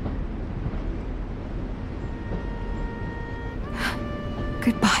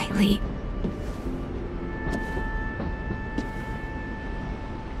 Goodbye, Lee.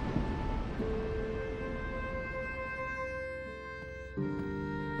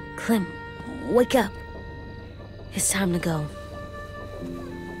 Clem, wake up. It's time to go.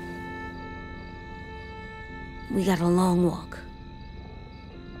 We got a long walk.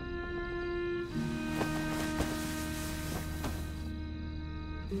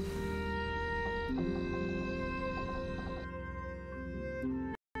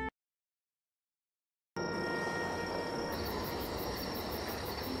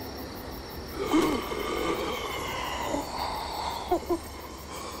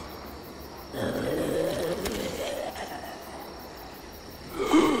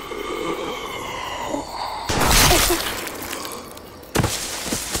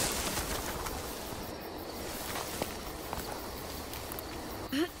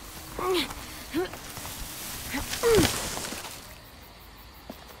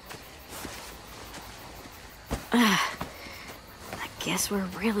 Guess we're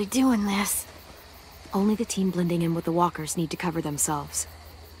really doing this. Only the team blending in with the walkers need to cover themselves.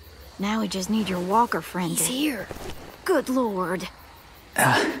 Now we just need your walker friend. He's here. Good lord.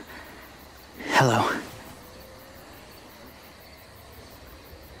 Hello.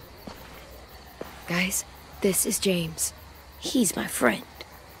 Guys, this is James. He's my friend.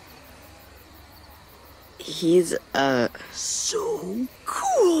 He's, So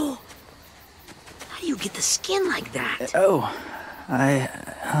cool! How do you get the skin like that?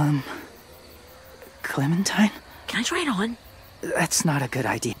 Clementine? Can I try it on? That's not a good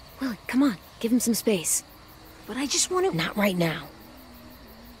idea. Willie, come on. Give him some space. But I just want to... Not right now.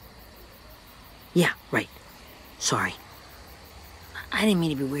 Yeah, right. Sorry. I didn't mean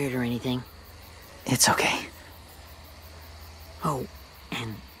to be weird or anything. It's okay. Oh,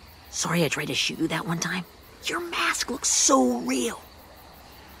 and sorry I tried to shoot you that one time. Your mask looks so real.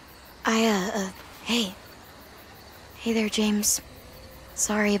 Hey. Hey there, James.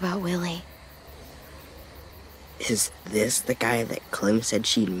 Sorry about Willie. is this the guy that Clem said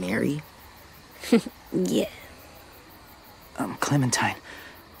she'd marry? Yeah. Clementine,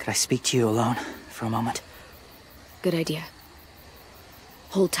 could I speak to you alone for a moment? Good idea.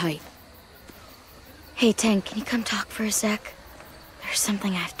 Hold tight. Hey, Tank, can you come talk for a sec? There's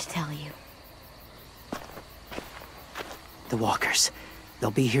something I have to tell you. The walkers.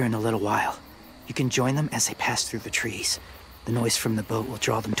 They'll be here in a little while. You can join them as they pass through the trees. The noise from the boat will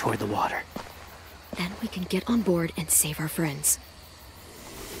draw them toward the water. Then we can get on board and save our friends.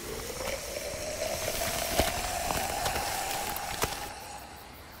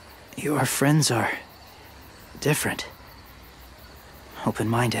 Your friends are different.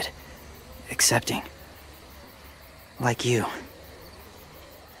 Open-minded. Accepting. Like you.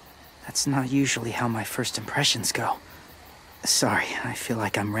 That's not usually how my first impressions go. Sorry, I feel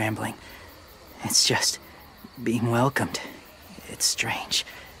like I'm rambling. It's just being welcomed. It's strange.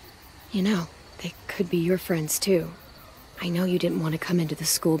 You know, they could be your friends too. I know you didn't want to come into the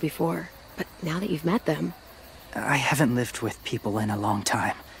school before, but now that you've met them... I haven't lived with people in a long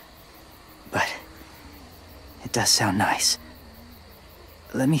time. But it does sound nice.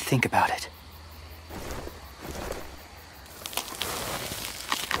 Let me think about it.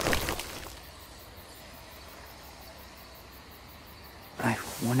 I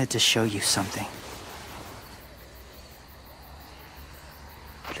wanted to show you something.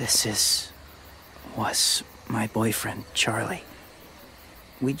 This was my boyfriend, Charlie.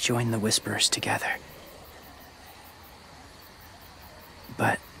 We joined the Whisperers together.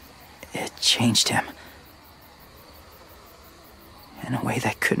 But it changed him. In a way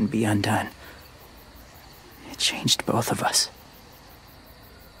that couldn't be undone. It changed both of us.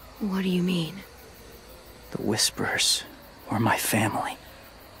 What do you mean? The Whisperers were my family.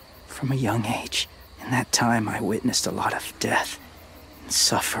 From a young age. In that time, I witnessed a lot of death and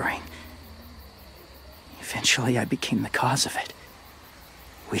suffering. Eventually, I became the cause of it.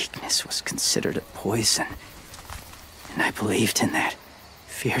 Weakness was considered a poison. And I believed in that.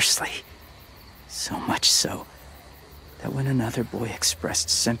 Fiercely. So much so that when another boy expressed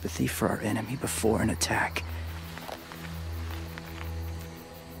sympathy for our enemy before an attack,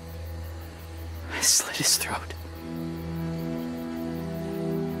 I slit his throat.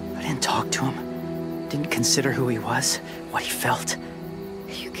 I didn't talk to him, didn't consider who he was, what he felt.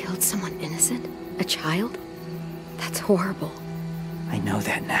 You killed someone innocent? A child? That's horrible. I know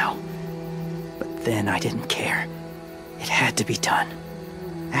that now. But then I didn't care. It had to be done.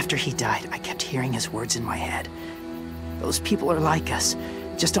 After he died, I kept hearing his words in my head. Those people are like us,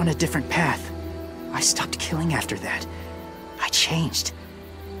 just on a different path. I stopped killing after that. I changed.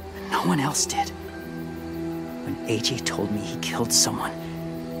 But no one else did. When AJ told me he killed someone,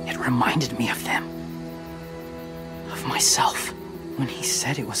 it reminded me of them. Of myself. When he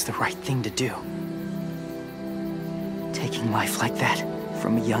said it was the right thing to do. Taking life like that,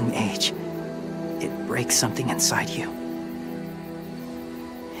 from a young age, it breaks something inside you.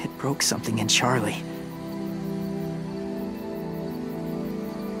 It broke something in Charlie.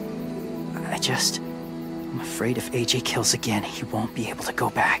 I'm afraid if AJ kills again, he won't be able to go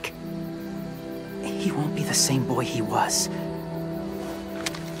back. He won't be the same boy he was.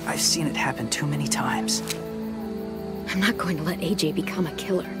 I've seen it happen too many times. I'm not going to let AJ become a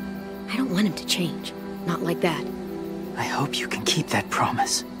killer. I don't want him to change. Not like that. I hope you can keep that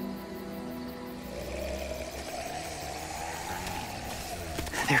promise.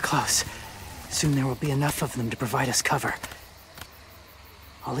 They're close. Soon there will be enough of them to provide us cover.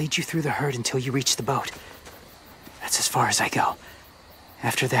 I'll lead you through the herd until you reach the boat. That's as far as I go.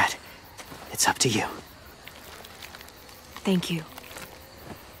 After that, it's up to you. Thank you.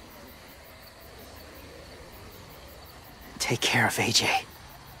 Take care of AJ.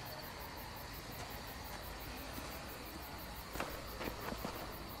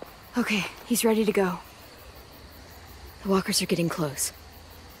 Okay, he's ready to go. The walkers are getting close.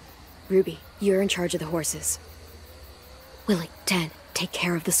 Ruby, you're in charge of the horses. Willie, Ted, take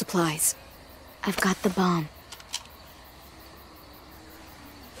care of the supplies. I've got the bomb.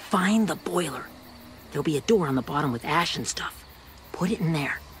 Find the boiler. There'll be a door on the bottom with ash and stuff. Put it in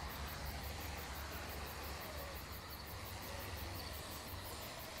there.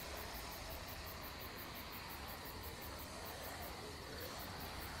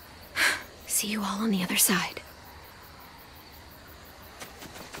 See you all on the other side.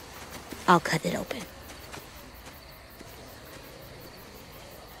 I'll cut it open.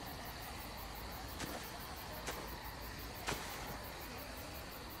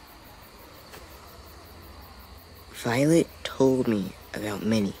 Violet told me about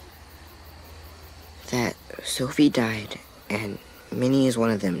Minnie. That Sophie died, and Minnie is one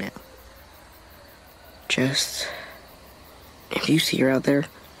of them now. Just... if you see her out there,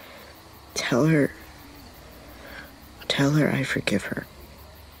 tell her I forgive her.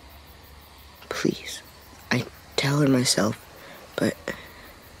 Please. I tell her myself, but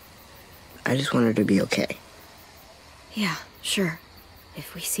I just want her to be okay. Yeah, sure.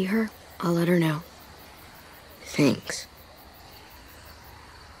 If we see her, I'll let her know. Thanks.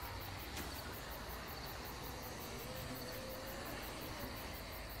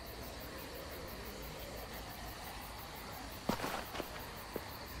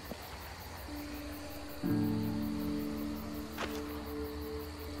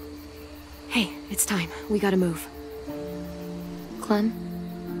 Hey, it's time. We gotta move. Clem?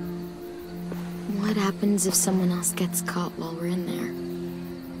 What happens if someone else gets caught while we're in there?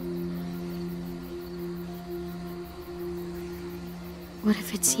 What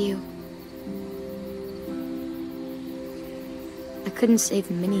if it's you? I couldn't save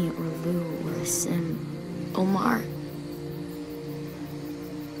Minnie or Lou or Sim, Omar.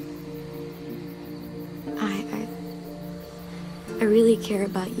 I really care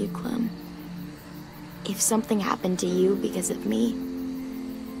about you, Clem. If something happened to you because of me,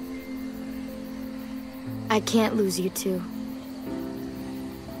 I can't lose you too.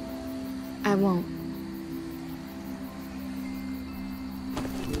 I won't.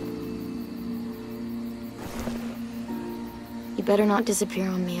 You better not disappear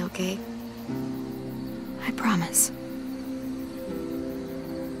on me, okay? I promise.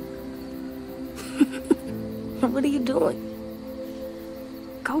 What are you doing?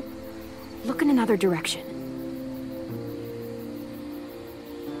 Go look in another direction.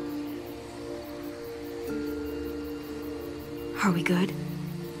 Are we good?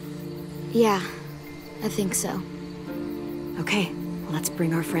 Yeah, I think so. Okay, let's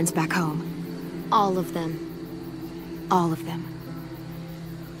bring our friends back home. All of them. All of them.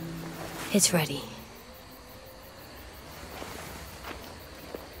 It's ready.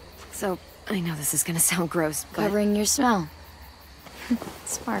 So, I know this is gonna sound gross, but... Covering your smell.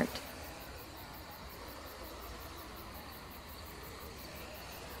 Smart.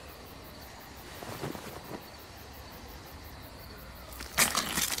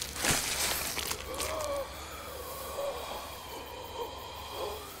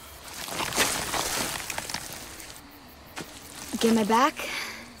 Get my back?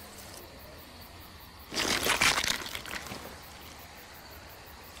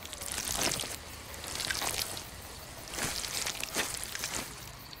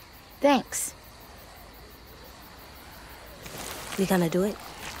 Thanks. We gonna do it?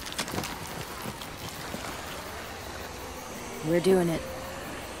 We're doing it.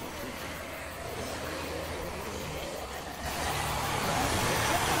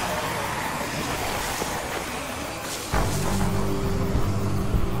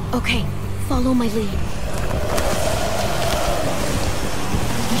 Okay, follow my lead.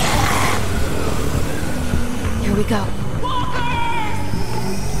 Here we go.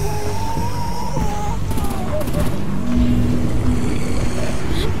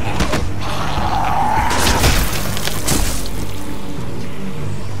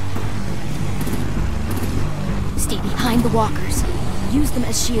 Stay behind the walkers. Use them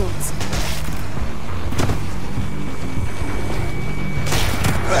as shields.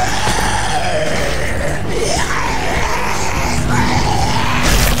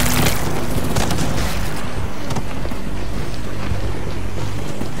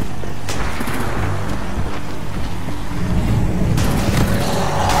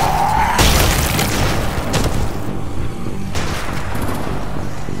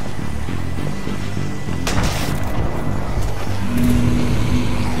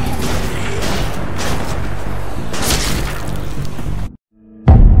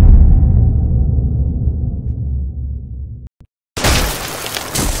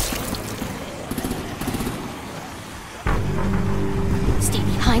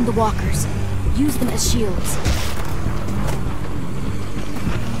 Behind the walkers. Use them as shields.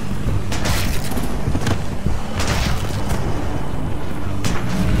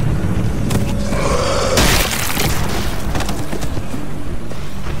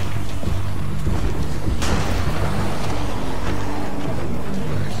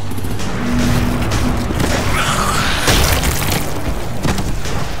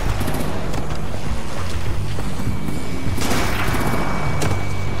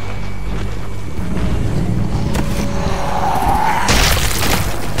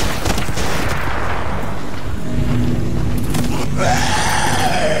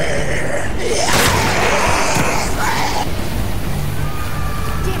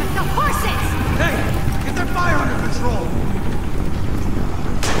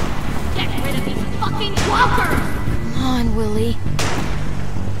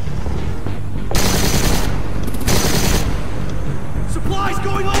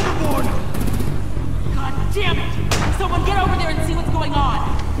 going overboard! God damn it! Someone get over there and see what's going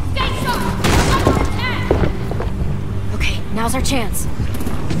on! Stay sharp! Under attack! Okay, now's our chance.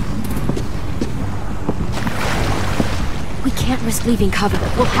 We can't risk leaving cover.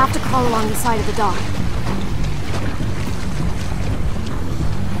 We'll have to crawl along the side of the dock.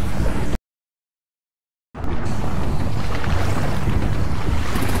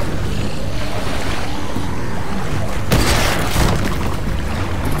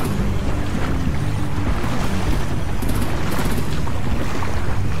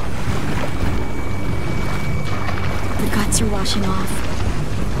 Are washing off.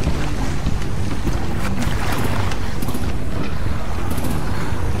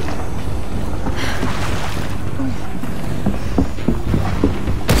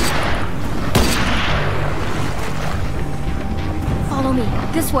 Follow me,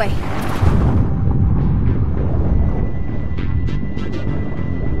 this way.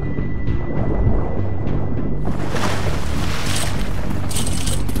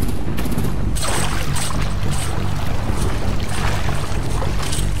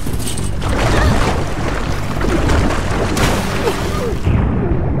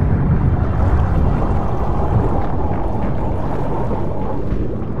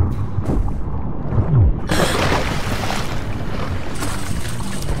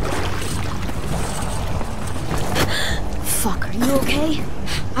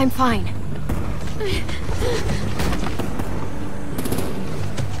 I'm fine.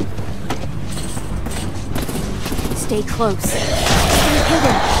 Stay close. Stay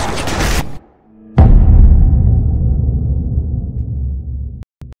hidden.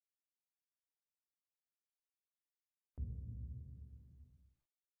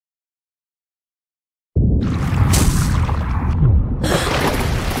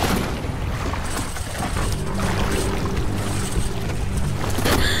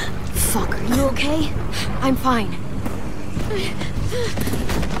 Okay? I'm fine.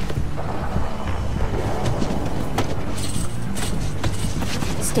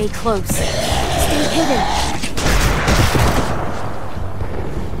 Stay close. Stay hidden.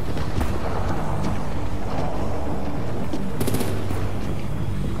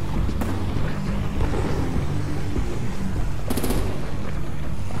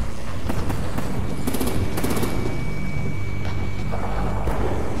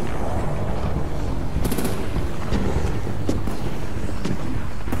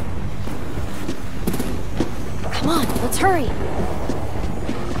 Let's hurry!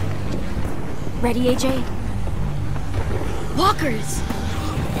 Ready, AJ? Walkers!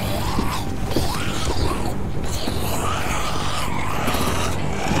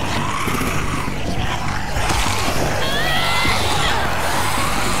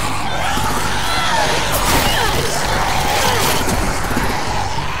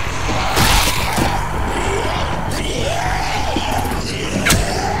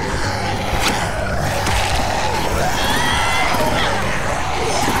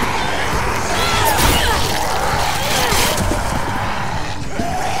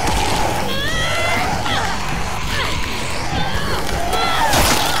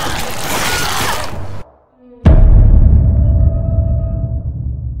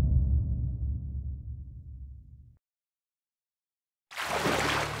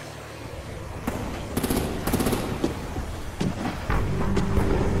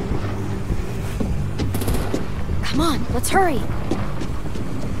 Come on, let's hurry!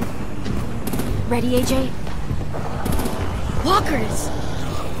 Ready, AJ? Walkers!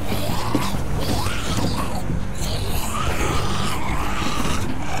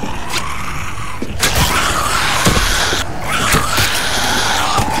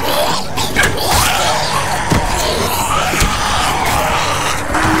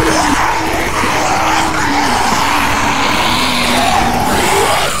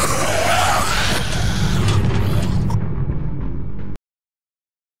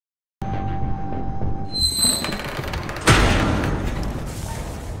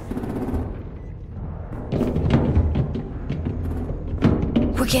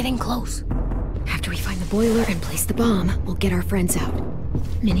 We're getting close. After we find the boiler and place the bomb, we'll get our friends out.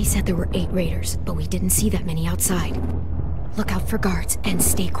 Minnie said there were 8 raiders, but we didn't see that many outside. Look out for guards and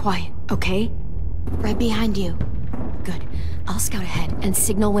stay quiet, okay? Right behind you. Good. I'll scout ahead and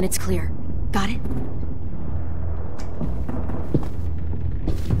signal when it's clear. Got it?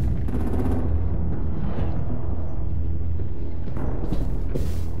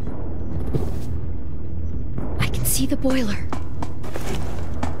 I can see the boiler.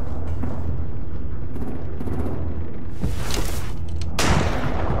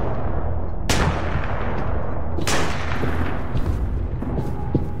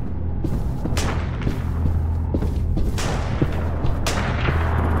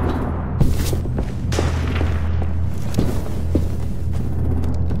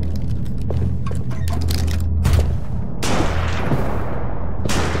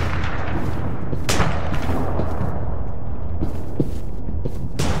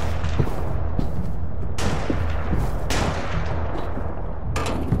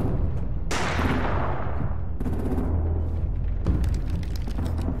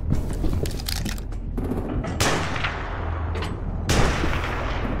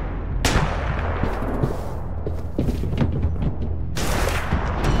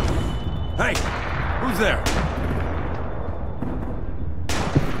 Hey, who's there?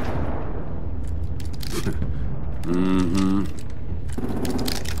 Mm-hmm.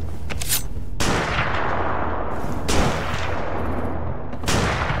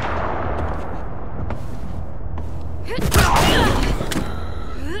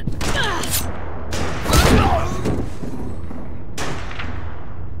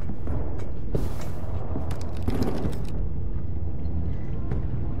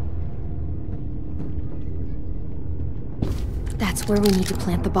 That's where we need to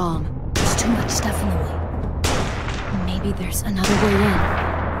plant the bomb. There's too much stuff in the way. Maybe there's another way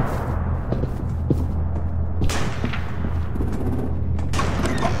in.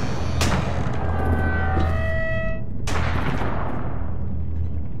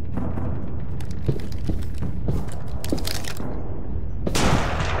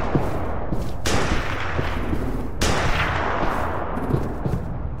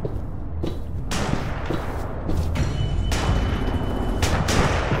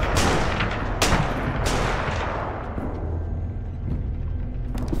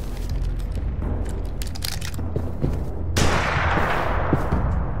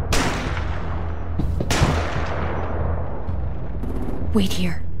 Wait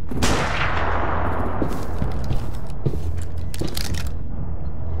here.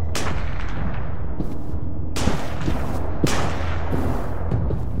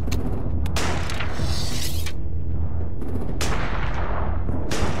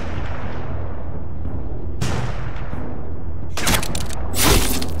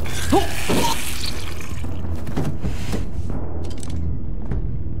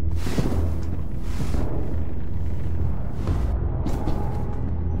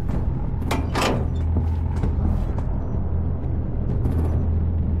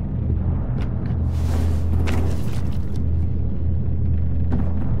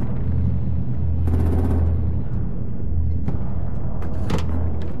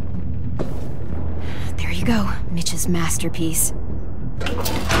 Mitch's masterpiece.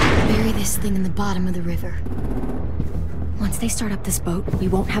 Bury this thing in the bottom of the river. Once they start up this boat, we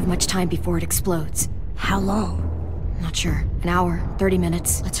won't have much time before it explodes. How long? Not sure. An hour, 30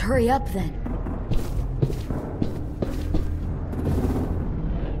 minutes. Let's hurry up then.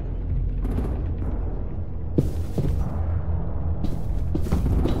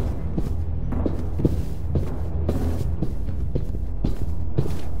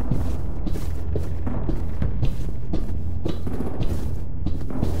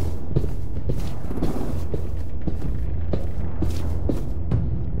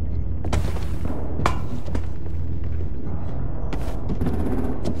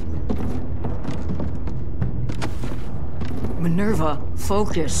 Minerva,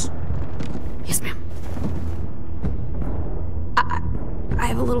 focus. Yes, ma'am. I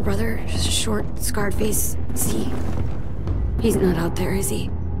have a little brother, short, scarred face. See? He's not out there, is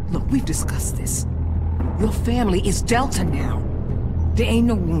he? Look, we've discussed this. Your family is Delta now. There ain't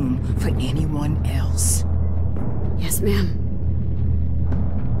no room for anyone else. Yes, ma'am.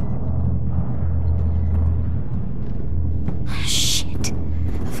 Shit.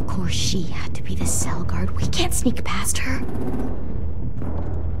 Of course she had to be the cell guard. We can't sneak past her.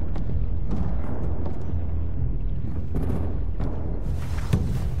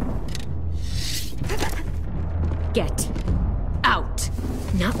 Get out.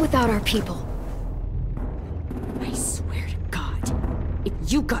 Not without our people. I swear to God, if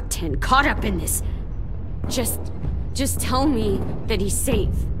you got 10 caught up in this, just tell me that he's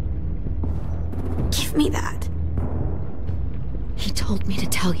safe. Give me that. He told me to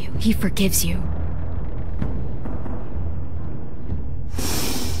tell you. He forgives you.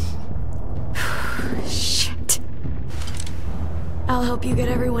 Shit. I'll help you get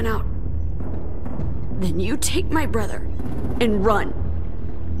everyone out. Then you take my brother and run.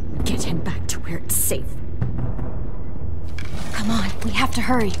 Get him back to where it's safe. Come on, we have to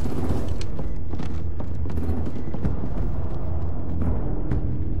hurry.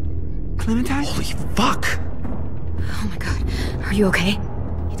 Clementine? Holy fuck! Oh my god. Are you okay?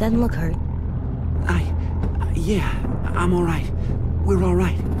 He doesn't look hurt. Yeah, I'm alright. We're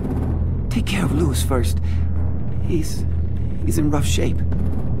alright. Take care of Louis first. He's in rough shape.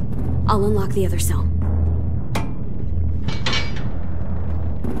 I'll unlock the other cell.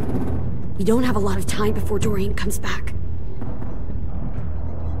 We don't have a lot of time before Dorian comes back.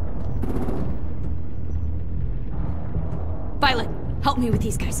 Violet, help me with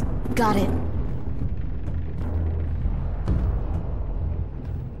these guys. Got it.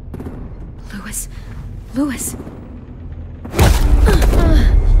 Louis.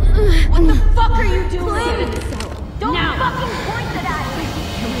 What the fuck are you doing? Don't fucking point that at me!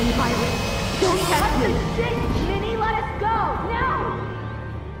 Come in, Violet. Shit, Minnie, let us go! Now!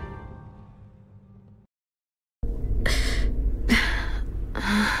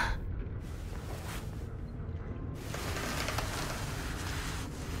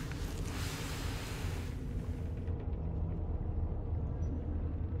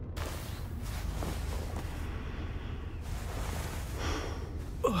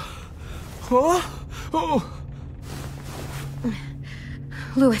 Oh!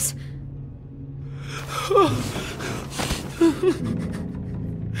 Louis.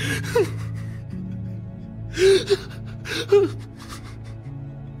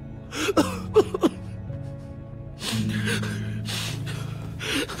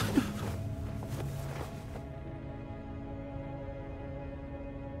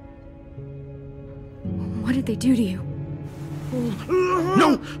 What did they do to you?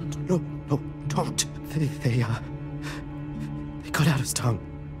 No! No, don't. They cut out his tongue.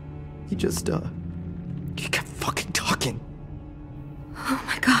 He just, he kept fucking talking. Oh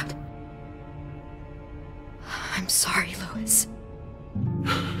my God. I'm sorry, Louis.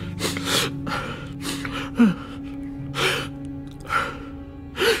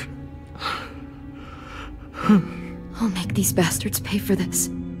 I'll make these bastards pay for this.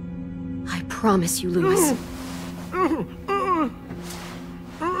 I promise you, Louis.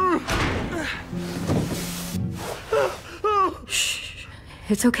 Shh.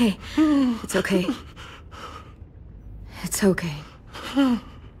 It's okay. It's okay. It's okay.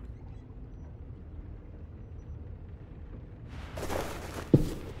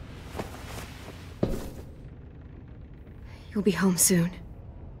 You'll be home soon.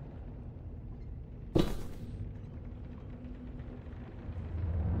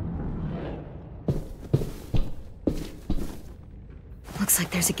 Looks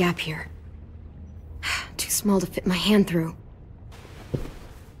like there's a gap here. Too small to fit my hand through.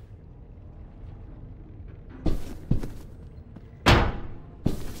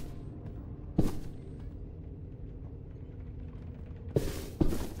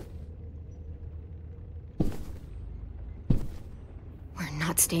 We're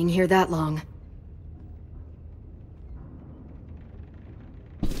not staying here that long.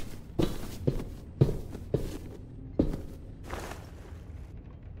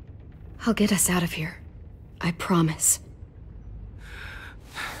 I'll get us out of here. I promise.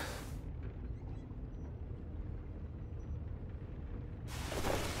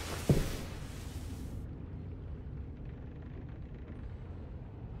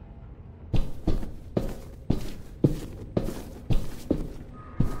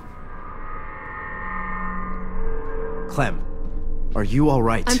 Clem, are you all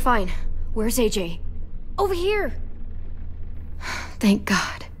right? I'm fine. Where's AJ? Over here! Thank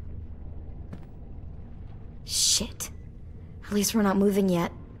God. Shit. At least we're not moving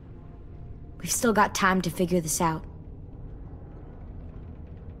yet. We've still got time to figure this out.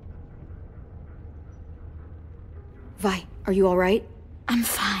 Vi, are you all right? I'm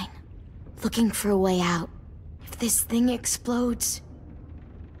fine. Looking for a way out. If this thing explodes...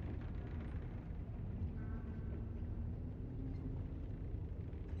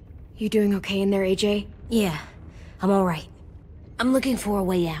 You doing okay in there, AJ? Yeah, I'm alright. I'm looking for a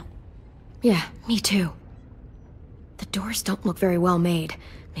way out. Yeah, me too. The doors don't look very well made.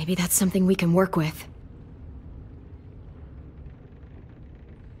 Maybe that's something we can work with.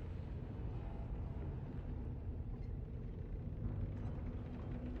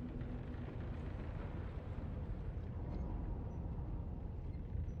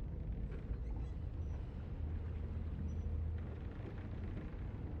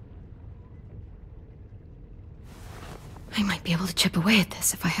 I might be able to chip away at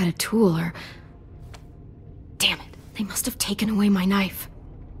this if I had a tool or... Damn it, they must have taken away my knife.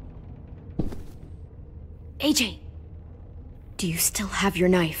 AJ! Do you still have your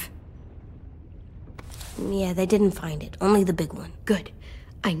knife? Yeah, they didn't find it. Only the big one. Good.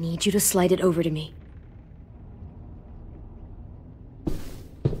 I need you to slide it over to me.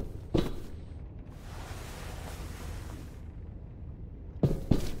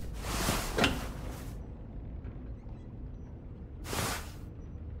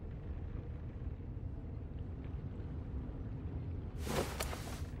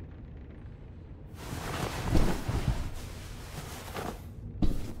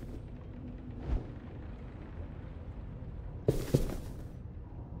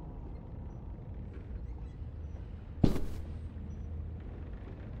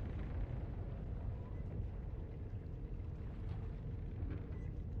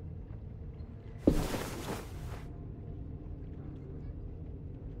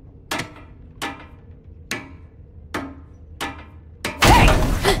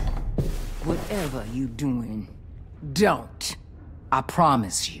 Whatever you doing, don't. I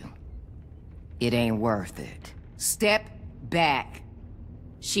promise you. It ain't worth it. Step back.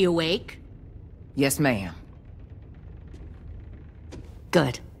 She awake? Yes, ma'am.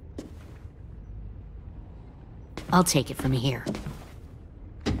 Good. I'll take it from here.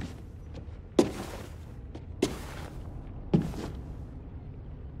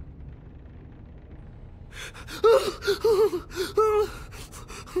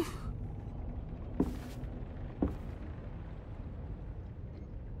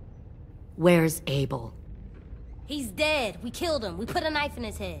 Where's Abel? He's dead. We killed him. We put a knife in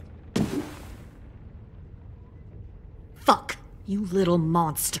his head. Fuck, you little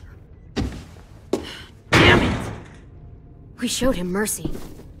monster. We showed him mercy.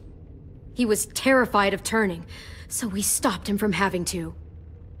 He was terrified of turning, so we stopped him from having to.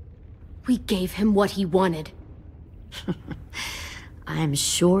 We gave him what he wanted. I'm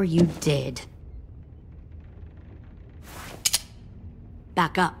sure you did.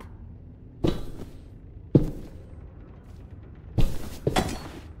 Back up.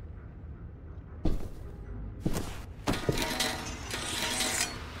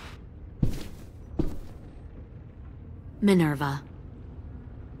 Minerva.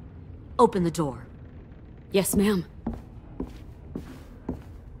 Open the door. Yes, ma'am.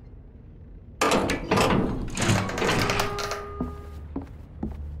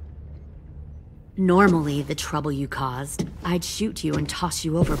 Normally, the trouble you caused, I'd shoot you and toss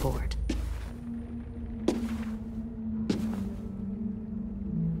you overboard.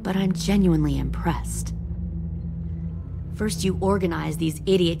 But I'm genuinely impressed. First, you organize these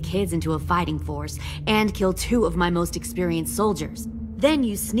idiot kids into a fighting force and kill 2 of my most experienced soldiers. Then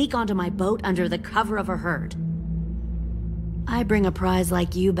you sneak onto my boat under the cover of a herd. I bring a prize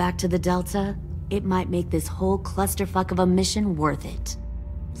like you back to the Delta, it might make this whole clusterfuck of a mission worth it.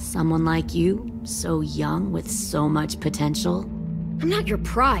 Someone like you, so young with so much potential. I'm not your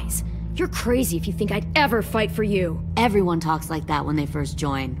prize. You're crazy if you think I'd ever fight for you. Everyone talks like that when they first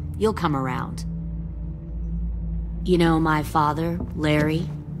join. You'll come around. You know, my father, Larry,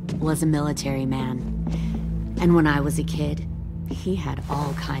 was a military man. And when I was a kid, he had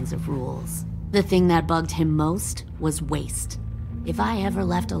all kinds of rules. The thing that bugged him most was waste. If I ever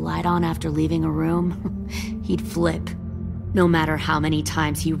left a light on after leaving a room, he'd flip. No matter how many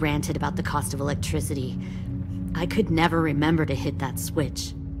times he ranted about the cost of electricity, I could never remember to hit that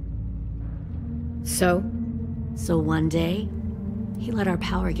switch. So? So one day, he let our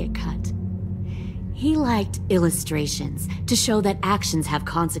power get cut. He liked illustrations to show that actions have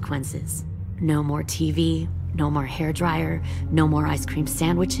consequences. No more TV, no more hairdryer, no more ice cream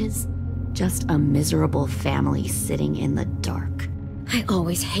sandwiches. Just a miserable family sitting in the dark. I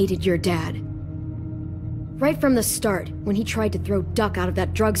always hated your dad. Right from the start, when he tried to throw Duck out of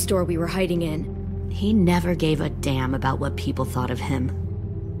that drugstore we were hiding in. He never gave a damn about what people thought of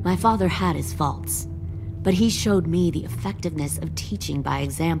him. My father had his faults, but he showed me the effectiveness of teaching by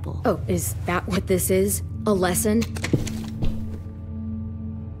example. Oh, is that what this is? A lesson?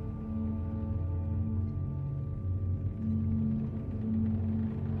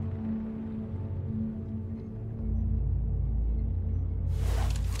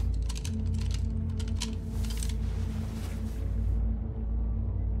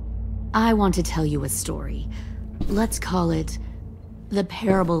 I want to tell you a story. Let's call it the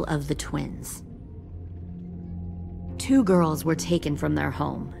Parable of the Twins. 2 girls were taken from their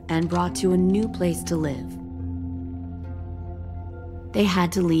home and brought to a new place to live. They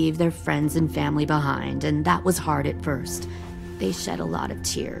had to leave their friends and family behind, and that was hard at first. They shed a lot of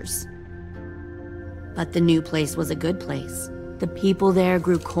tears. But the new place was a good place. The people there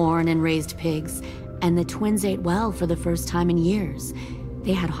grew corn and raised pigs, and the twins ate well for the first time in years.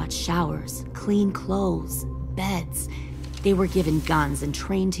 They had hot showers, clean clothes, beds. They were given guns and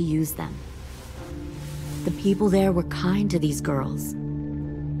trained to use them. The people there were kind to these girls.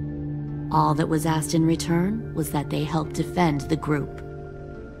 All that was asked in return was that they help defend the group.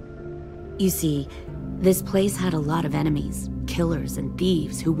 You see, this place had a lot of enemies, killers and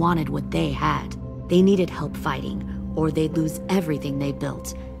thieves who wanted what they had. They needed help fighting, or they'd lose everything they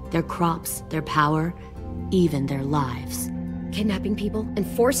built. Their crops, their power, even their lives. Kidnapping people and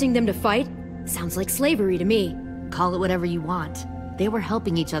forcing them to fight? Sounds like slavery to me. Call it whatever you want. They were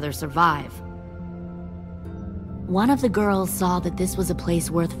helping each other survive. One of the girls saw that this was a place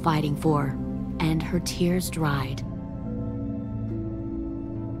worth fighting for, and her tears dried.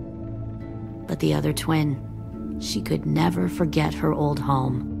 But the other twin, she could never forget her old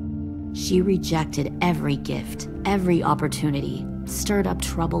home. She rejected every gift, every opportunity, stirred up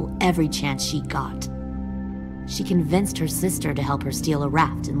trouble every chance she got. She convinced her sister to help her steal a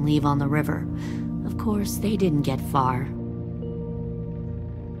raft and leave on the river. Of course, they didn't get far.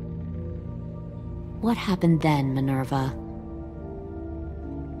 What happened then, Minerva?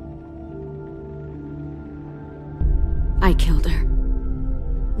 I killed her.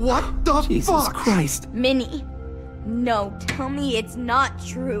 What the Jesus fuck? Christ. Minnie, no, tell me it's not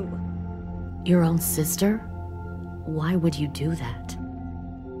true. Your own sister? Why would you do that?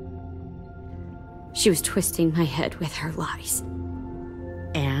 She was twisting my head with her lies.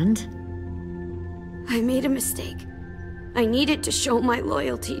 And? I made a mistake. I needed to show my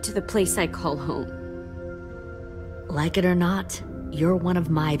loyalty to the place I call home. Like it or not, you're one of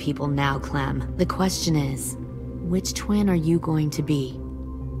my people now, Clem. The question is, which twin are you going to be?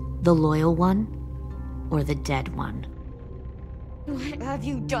 The loyal one, or the dead one? What have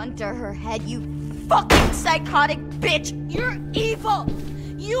you done to her head, you fucking psychotic bitch? You're evil!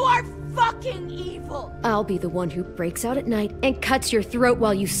 You are fucking evil! I'll be the one who breaks out at night and cuts your throat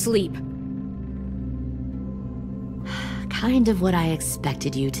while you sleep. Kind of what I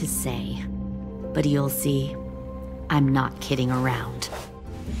expected you to say. But you'll see, I'm not kidding around.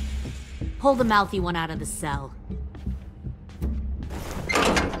 Pull the mouthy one out of the cell.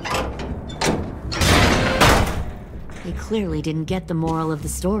 They clearly didn't get the moral of the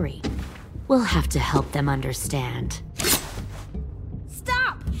story. We'll have to help them understand.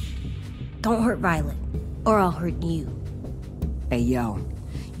 Stop! Don't hurt Violet, or I'll hurt you. Hey, yo.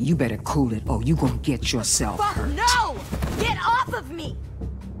 You better cool it, or you gonna get yourself hurt. No! Get off of me!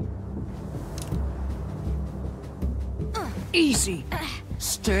 Easy.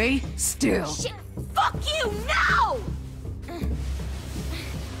 Stay still. Shit! Fuck you! No!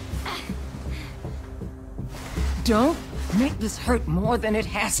 Don't make this hurt more than it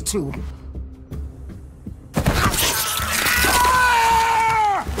has to.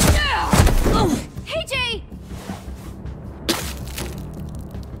 Hey, Jay!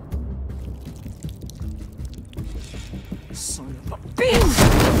 Son of a bitch!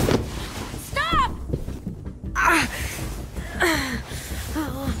 Stop!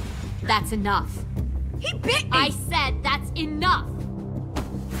 That's enough. He bit me! I said that's enough!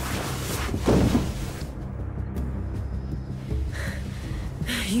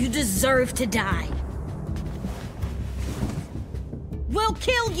 You deserve to die. We'll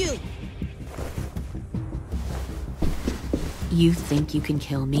kill you! You think you can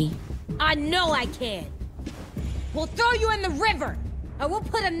kill me? I know I can. We'll throw you in the river, and we'll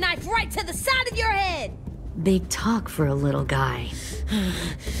put a knife right to the side of your head. Big talk for a little guy.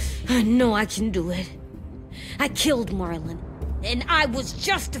 I know I can do it. I killed Marlon, and I was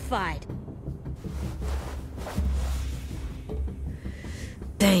justified.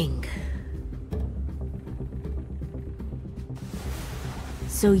 Dang.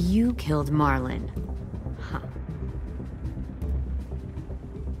 So you killed Marlon. Huh.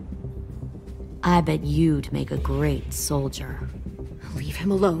 I bet you'd make a great soldier. Leave him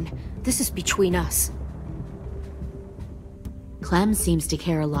alone. This is between us. Clem seems to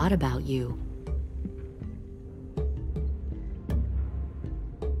care a lot about you.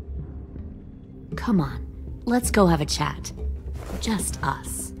 Come on, let's go have a chat. Just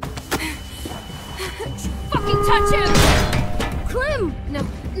us. Fucking touch him! Clem!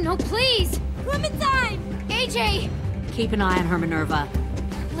 No, please! Clementine! AJ! Keep an eye on her, Minerva.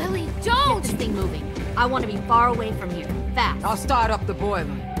 Lily, Get don't! this thing moving. I want to be far away from here. Fast. I'll start up the boiler.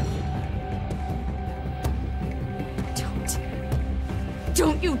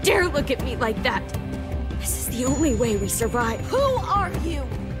 Don't you dare look at me like that! This is the only way we survive. Who are you?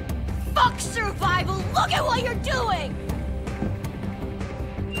 Fuck survival! Look at what you're doing!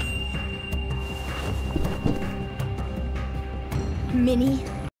 Minnie,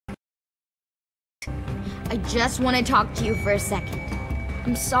 I just want to talk to you for a second.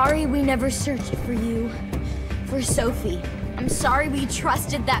 I'm sorry we never searched for you, for Sophie. I'm sorry we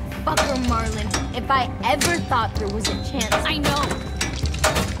trusted that fucker Marlon. If I ever thought there was a chance...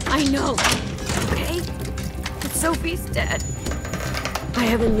 I know, okay? But Sophie's dead. I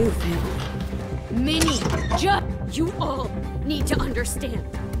have a new family. Minnie, you all need to understand.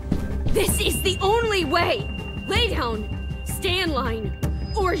 This is the only way! Lay down! Stay in line,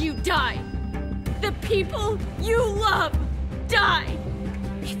 or you die. The people you love die.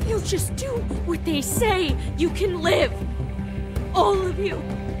 If you just do what they say, you can live. All of you.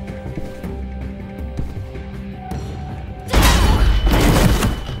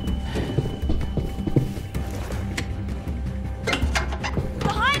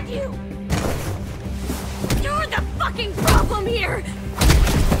 Behind you! You're the fucking problem here!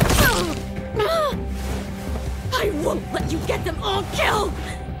 I won't let you get them all killed!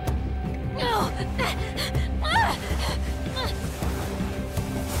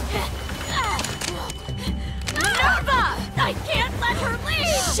 Minerva! I can't let her leave!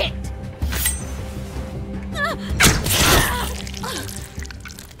 Shit!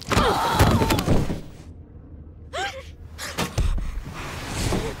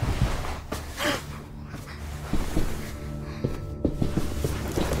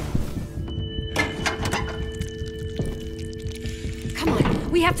 Come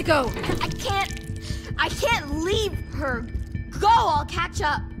on, we have to go. I can't leave her. Go, I'll catch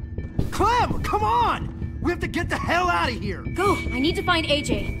up. Clem, come on! We have to get the hell out of here! Go, I need to find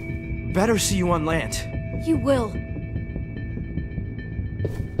AJ. Better see you on land. You will.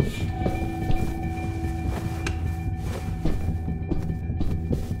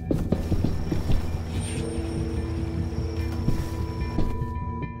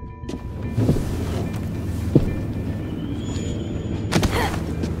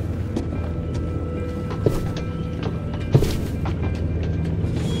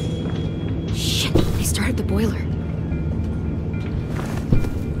 The boiler.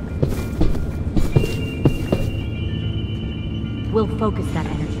 We'll focus that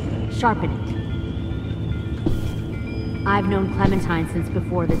energy, sharpen it. I've known Clementine since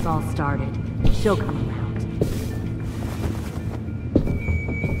before this all started. She'll come around.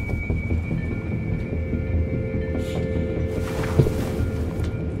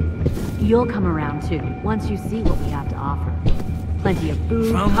 You'll come around too, once you see what we have to offer. Plenty of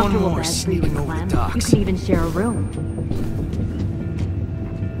food, Found one comfortable more beds for you sneaking and over the Clem. docks. You can even share a room.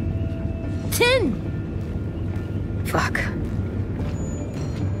 10! Fuck.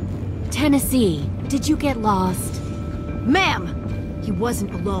 Tennessee, did you get lost? Ma'am! He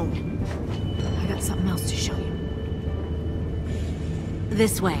wasn't alone. I got something else to show you.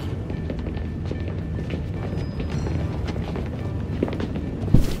 This way.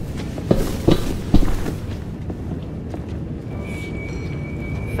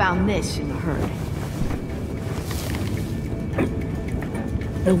 Found this in the herd.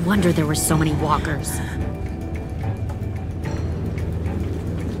 No wonder there were so many walkers.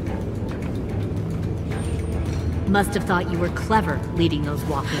 Must have thought you were clever leading those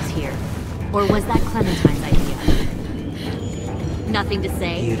walkers here. Or was that Clementine's idea? Nothing to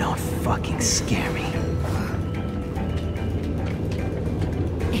say? You don't fucking scare me.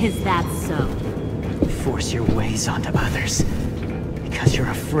 Is that so? You force your ways onto others. Because you're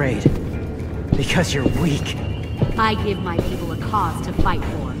afraid. Because you're weak. I give my people a cause to fight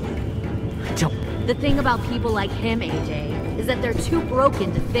for. Don't... The thing about people like him, AJ, is that they're too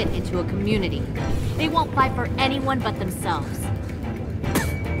broken to fit into a community. They won't fight for anyone but themselves.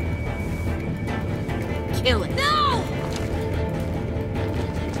 Kill it. No!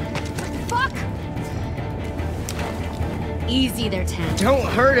 Fuck! Easy there, Ten. Don't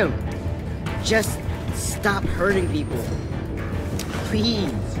hurt him. Just stop hurting people.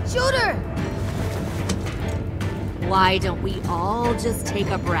 Please. Shoot her! Why don't we all just take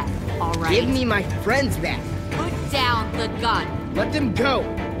a breath, all right? Give me my friends back. Put down the gun. Let them go.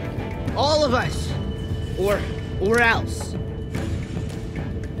 All of us. Or else.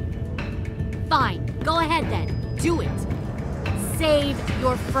 Fine. Go ahead then. Do it. Save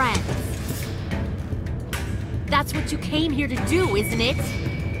your friends. That's what you came here to do, isn't it?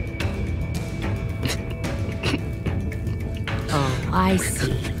 Oh, I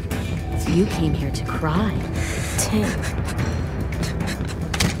see. You came here to cry. Tim.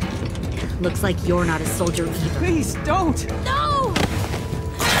 Looks like you're not a soldier either. Please, don't! No!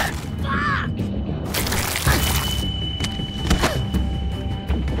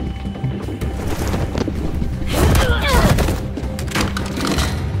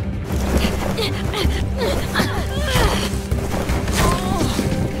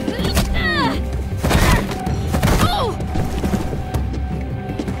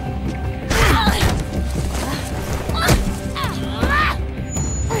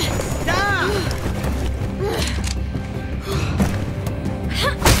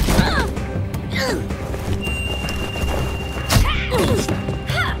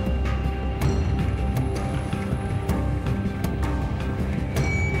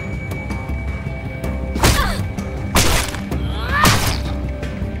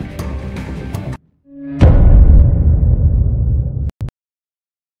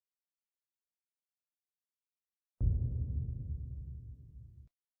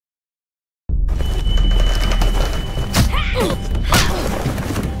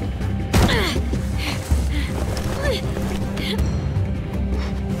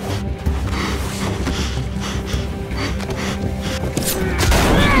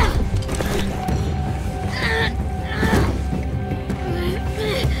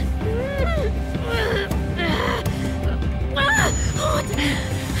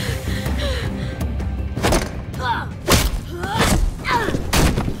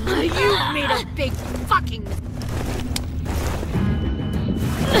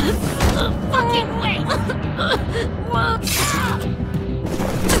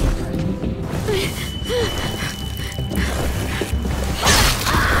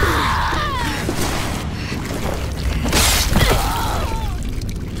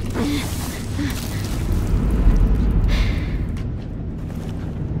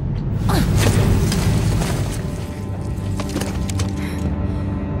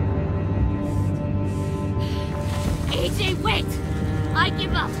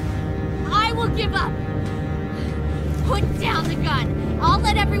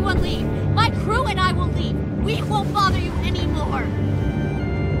 Everyone leave! My crew and I will leave! We won't bother you anymore!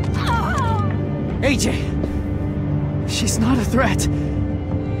 AJ! She's not a threat.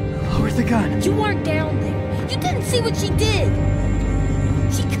 Lower the gun. You weren't down there. You didn't see what she did.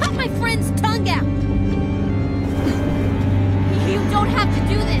 She cut my friend's tongue out. You don't have to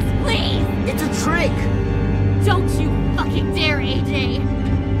do this, please! It's a trick! Don't you fucking dare, AJ!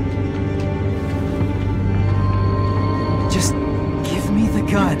 Just give me the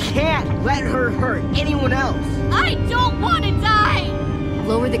gun. You can't let her hurt anyone else. I don't want to die!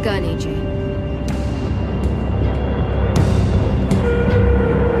 Lower the gun, AJ.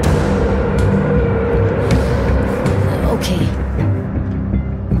 Okay.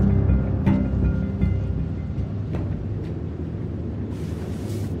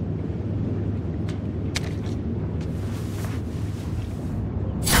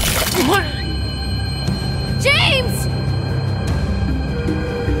 James!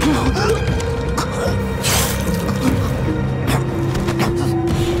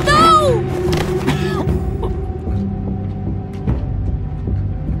 No!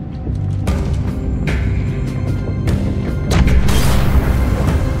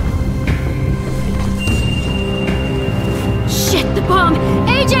 Shit, the bomb!